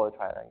the lower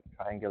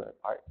triangular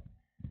part.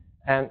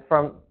 And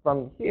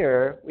from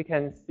here, we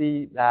can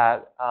see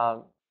that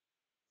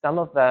some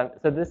of them,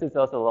 so this is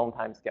also long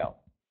time scale.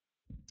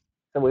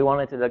 So we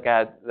wanted to look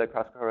at the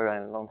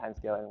cross-correlogram and long time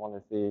scale and want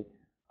to see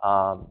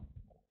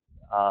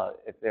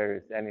if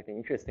there's anything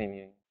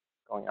interesting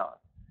going on.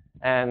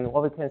 And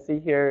what we can see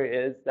here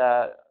is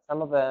that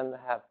some of them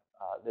have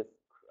this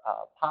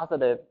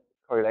positive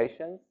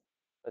correlations,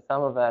 but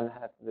some of them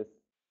have this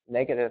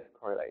negative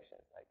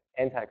correlations, like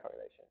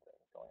anti-correlation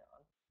things going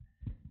on.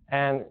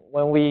 And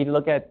when we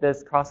look at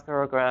this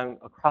cross-correlogram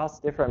across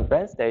different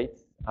brain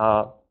states,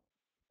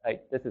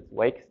 like this is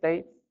wake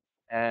states,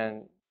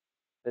 and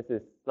this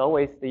is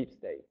slow-wave sleep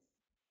states.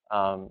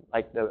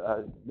 Like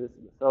this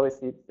slow-wave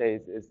sleep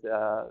states is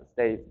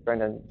states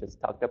Brendon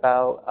just talked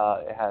about.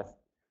 It has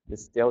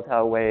this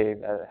delta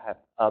wave that have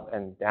up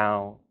and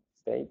down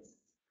states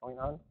going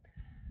on.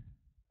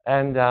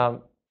 And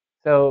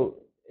so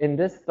in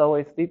this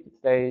slow-wave sleep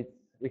state,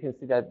 we can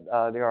see that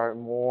there are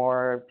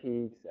more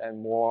peaks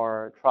and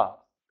more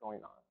troughs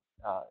going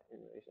on in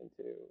relation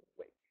to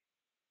wake.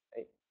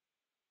 Right?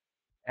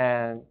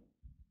 And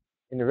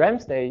in the REM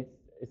states,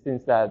 it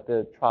seems that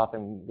the trough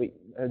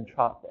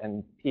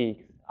and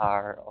peaks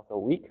are also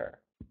weaker.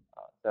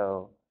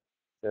 So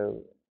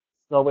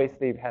slow-wave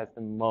sleep has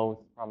the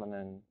most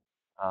prominent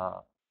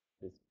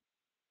this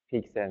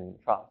peaks and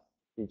troughs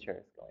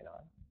features going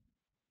on.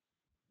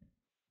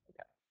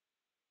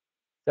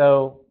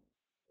 So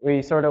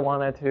we sort of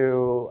wanted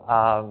to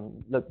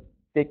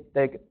dig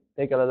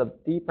a little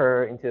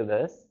deeper into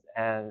this,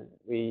 and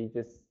we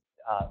just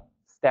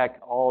stack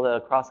all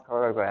the cross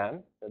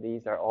correlograms. So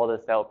these are all the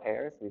cell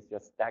pairs. We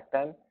just stack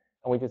them,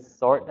 and we just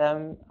sort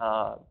them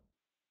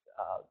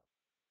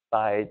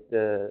by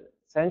the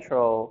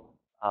central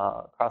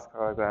cross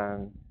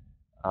correlogram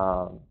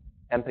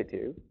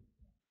amplitude.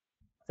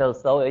 So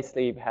slow wave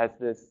sleep has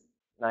this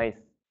nice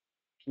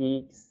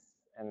peaks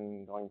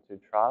and going to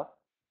trough,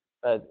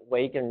 but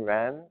wake and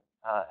REM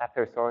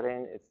after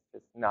sorting, it's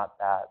just not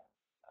that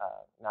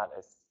not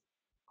as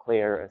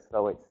clear as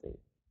slow wave sleep.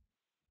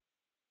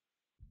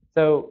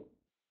 So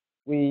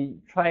we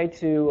try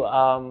to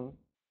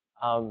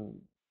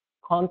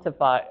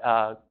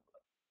quantify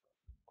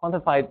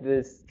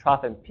this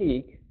trough and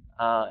peak,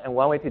 and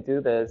one way to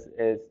do this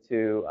is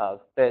to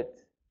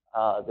fit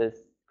this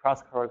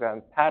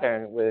cross-correlogram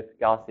pattern with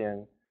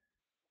Gaussian,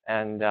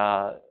 and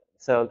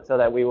so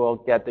that we will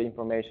get the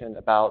information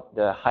about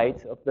the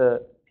height of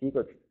the peak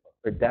or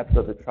depth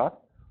of the trough,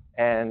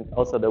 and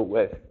also the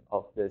width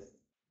of this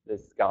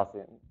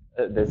Gaussian,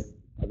 the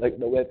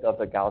width of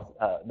the Gauss,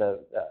 the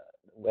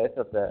width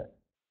of the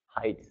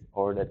height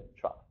or the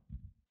trough.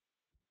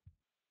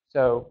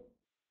 So,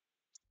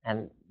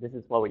 and this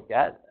is what we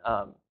get.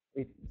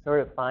 We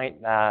sort of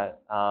find that,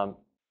 so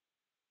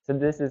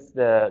this is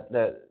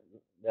the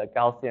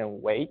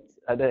Gaussian weight,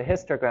 the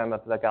histogram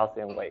of the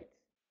Gaussian weight.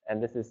 And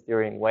this is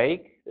during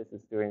wake, this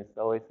is during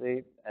slow wave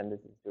sleep, and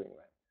this is during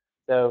REM.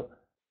 So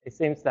it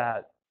seems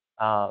that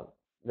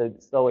the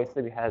slow wave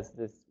sleep has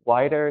this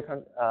wider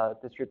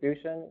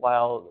distribution,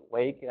 while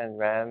wake and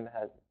REM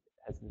has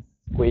this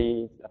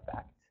squeeze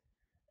effect.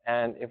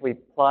 And if we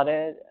plot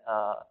it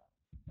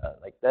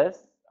like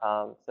this,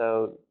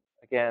 so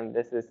again,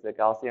 this is the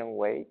Gaussian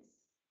weights,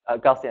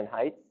 Gaussian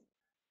heights.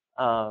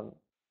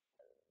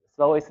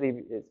 Slow wave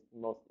sleep is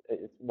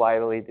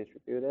widely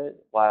distributed,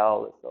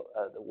 while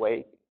the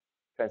wake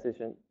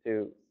transition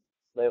to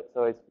slow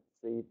wave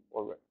sleep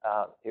or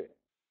it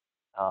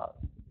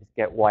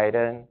get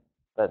widened,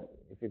 but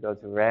if you go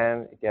to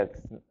REM, it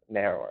gets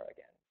narrower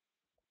again.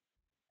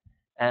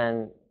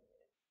 And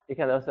you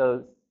can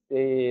also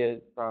see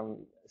it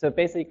from, so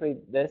basically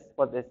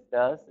what this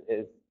does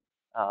is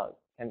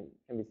can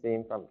be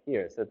seen from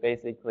here. So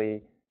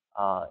basically,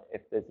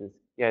 if this is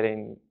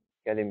getting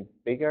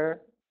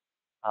bigger,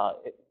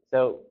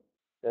 so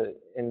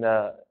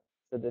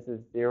this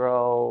is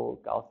 0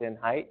 Gaussian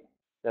height.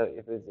 So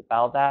if it's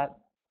about that,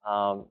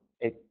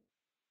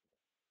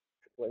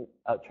 when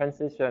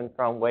transition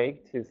from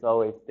wake to slow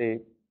wave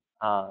sleep,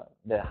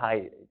 the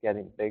height is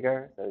getting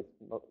bigger. So it's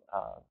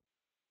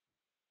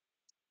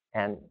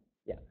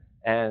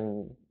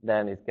and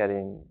then it's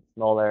getting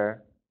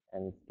smaller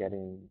and it's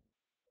getting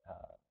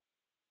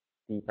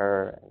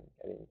deeper and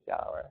getting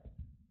shallower.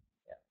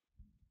 Yeah.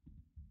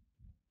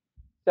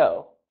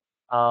 So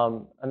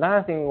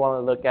another thing we want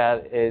to look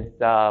at is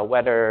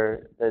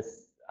whether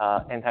this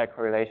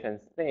anti-correlation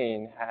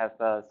thing has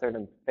a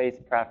certain phase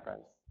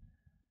preference.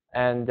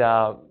 And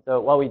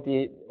so what we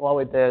did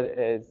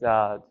is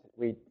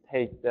we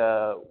take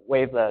the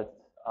wavelets,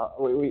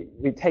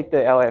 we take the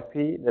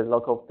LFP, the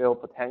local field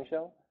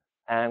potential,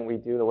 and we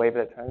do the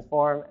wavelet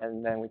transform,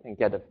 and then we can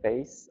get the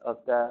phase of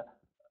the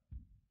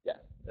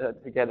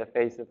to get the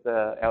phase of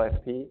the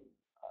LFP,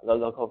 the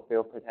local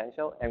field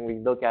potential, and we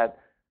look at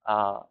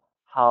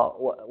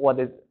what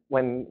is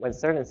when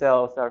certain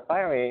cells are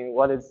firing,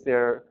 what is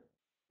there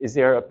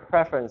a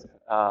preference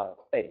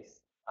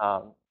phase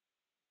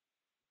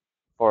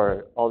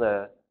for all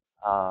the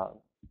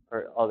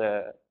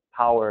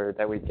power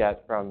that we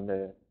get from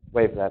the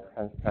wavelet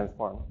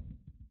transform.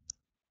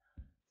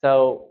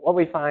 So what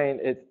we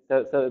find is,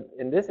 so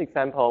in this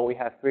example, we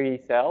have 3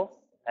 cells,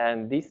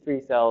 and these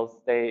 3 cells,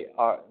 they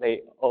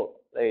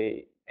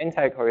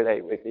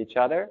anti-correlate with each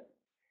other,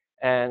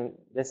 and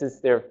this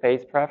is their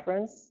phase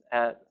preference.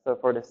 And so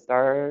for the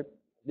star,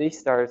 these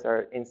stars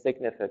are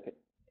insignificant.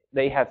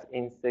 They have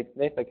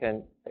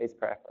insignificant phase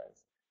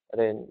preference, but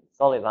in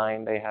solid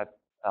line, they have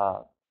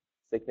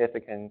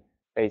significant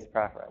phase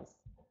preference.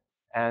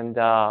 And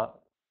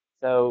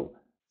so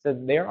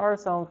there are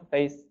some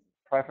phase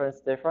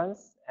preference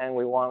difference, and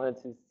we wanted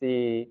to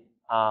see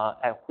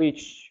at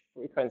which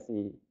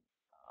frequency,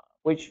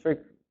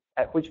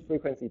 at which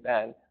frequency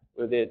band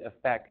would it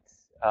affect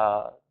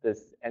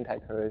this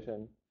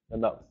anti-correlation the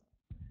most.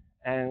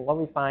 And what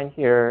we find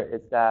here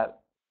is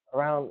that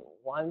around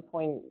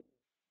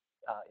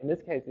in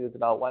this case, it's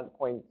about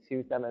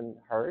 1.27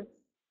 hertz.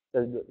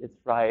 So it's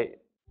right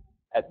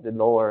at the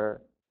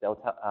lower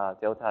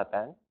delta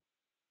band.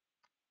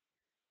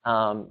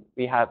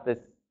 We have this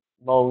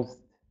most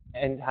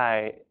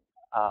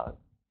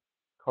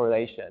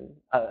anti-correlation.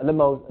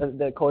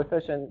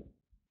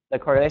 The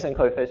correlation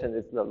coefficient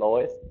is the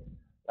lowest.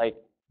 Like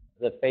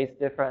the phase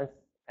difference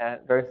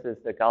versus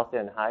the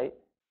Gaussian height.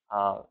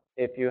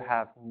 If you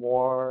have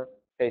more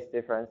phase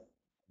difference,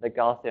 the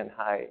Gaussian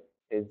height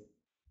is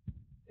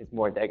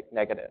more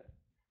negative.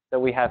 So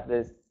we have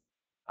this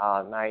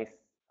nice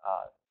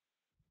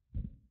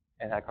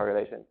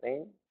anti-correlation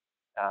thing.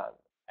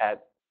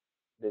 at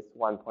this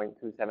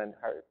 1.27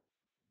 hertz.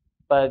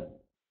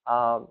 But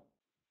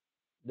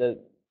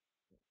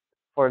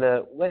for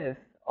the width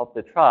of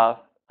the trough,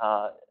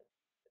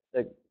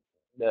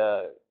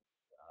 the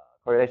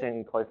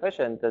correlation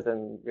coefficient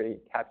doesn't really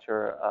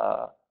capture.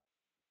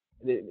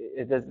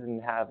 It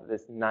doesn't have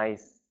this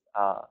nice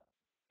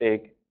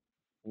big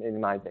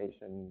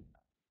minimization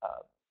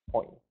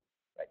point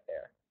right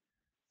there.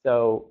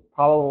 So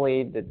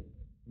probably the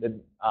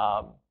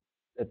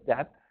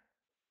depth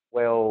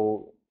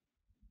will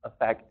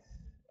affect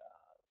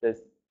this.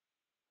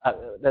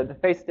 The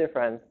phase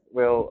difference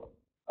will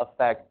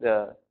affect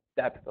the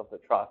depth of the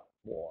trough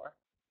more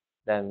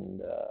than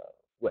the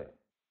width.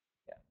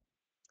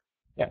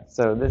 Yeah.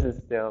 So this is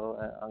still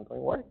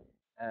ongoing work,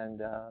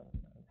 and I'm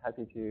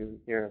happy to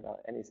hear about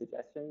any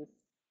suggestions.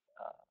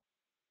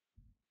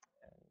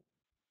 And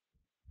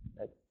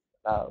that's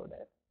about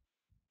it.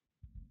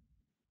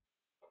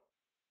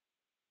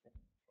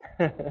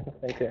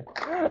 Thank you.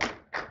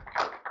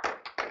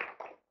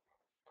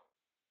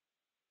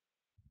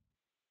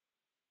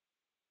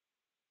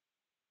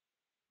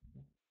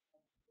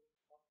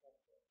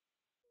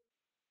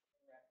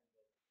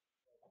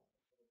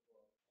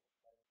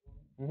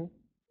 Mm-hmm.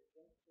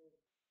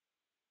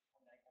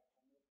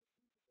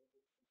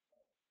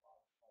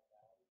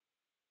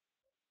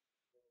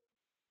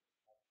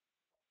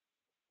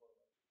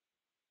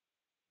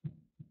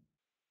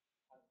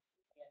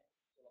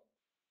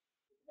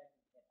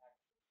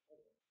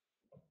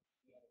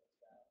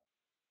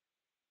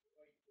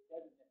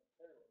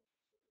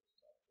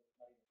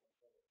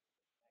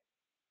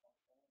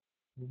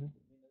 Mm-hmm.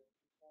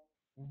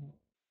 Mm-hmm.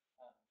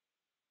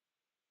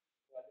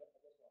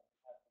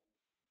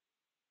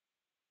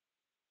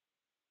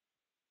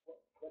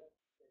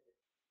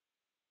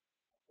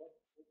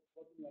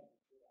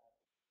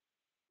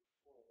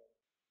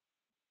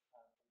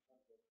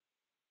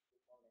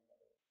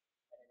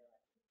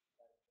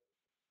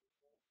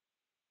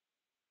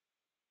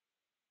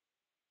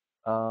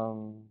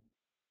 Um,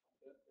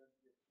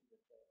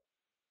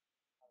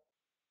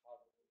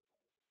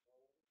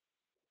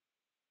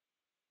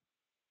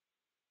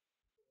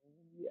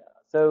 yeah.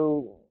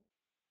 So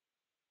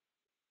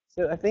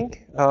I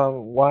think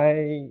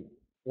why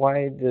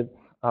the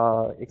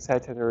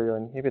excitatory or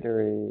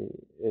inhibitory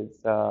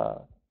is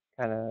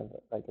kind of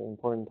like an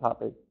important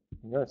topic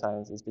in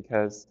neuroscience is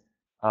because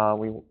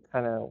we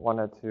kind of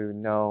wanted to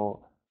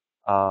know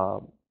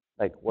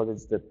like what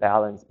is the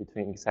balance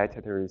between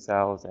excitatory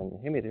cells and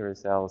inhibitory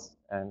cells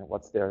and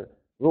what's their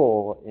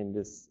role in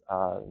this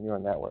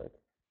neural network.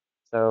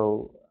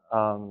 So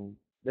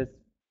this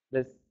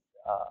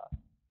uh,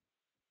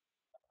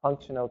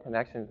 functional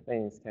connection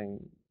things can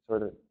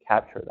sort of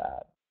capture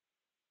that,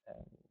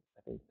 and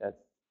I think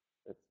that's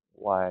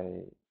why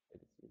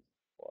it's used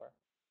for.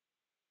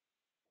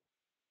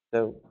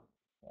 So,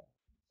 yeah.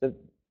 So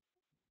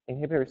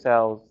inhibitory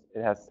cells,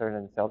 it has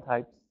certain cell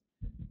types.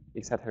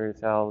 Excitatory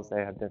cells,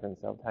 they have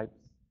different cell types,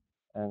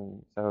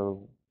 and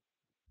so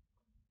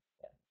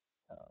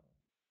yeah,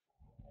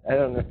 I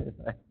don't know if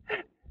I.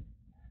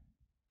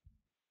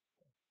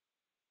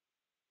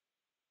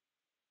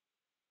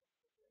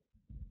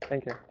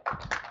 Thank you.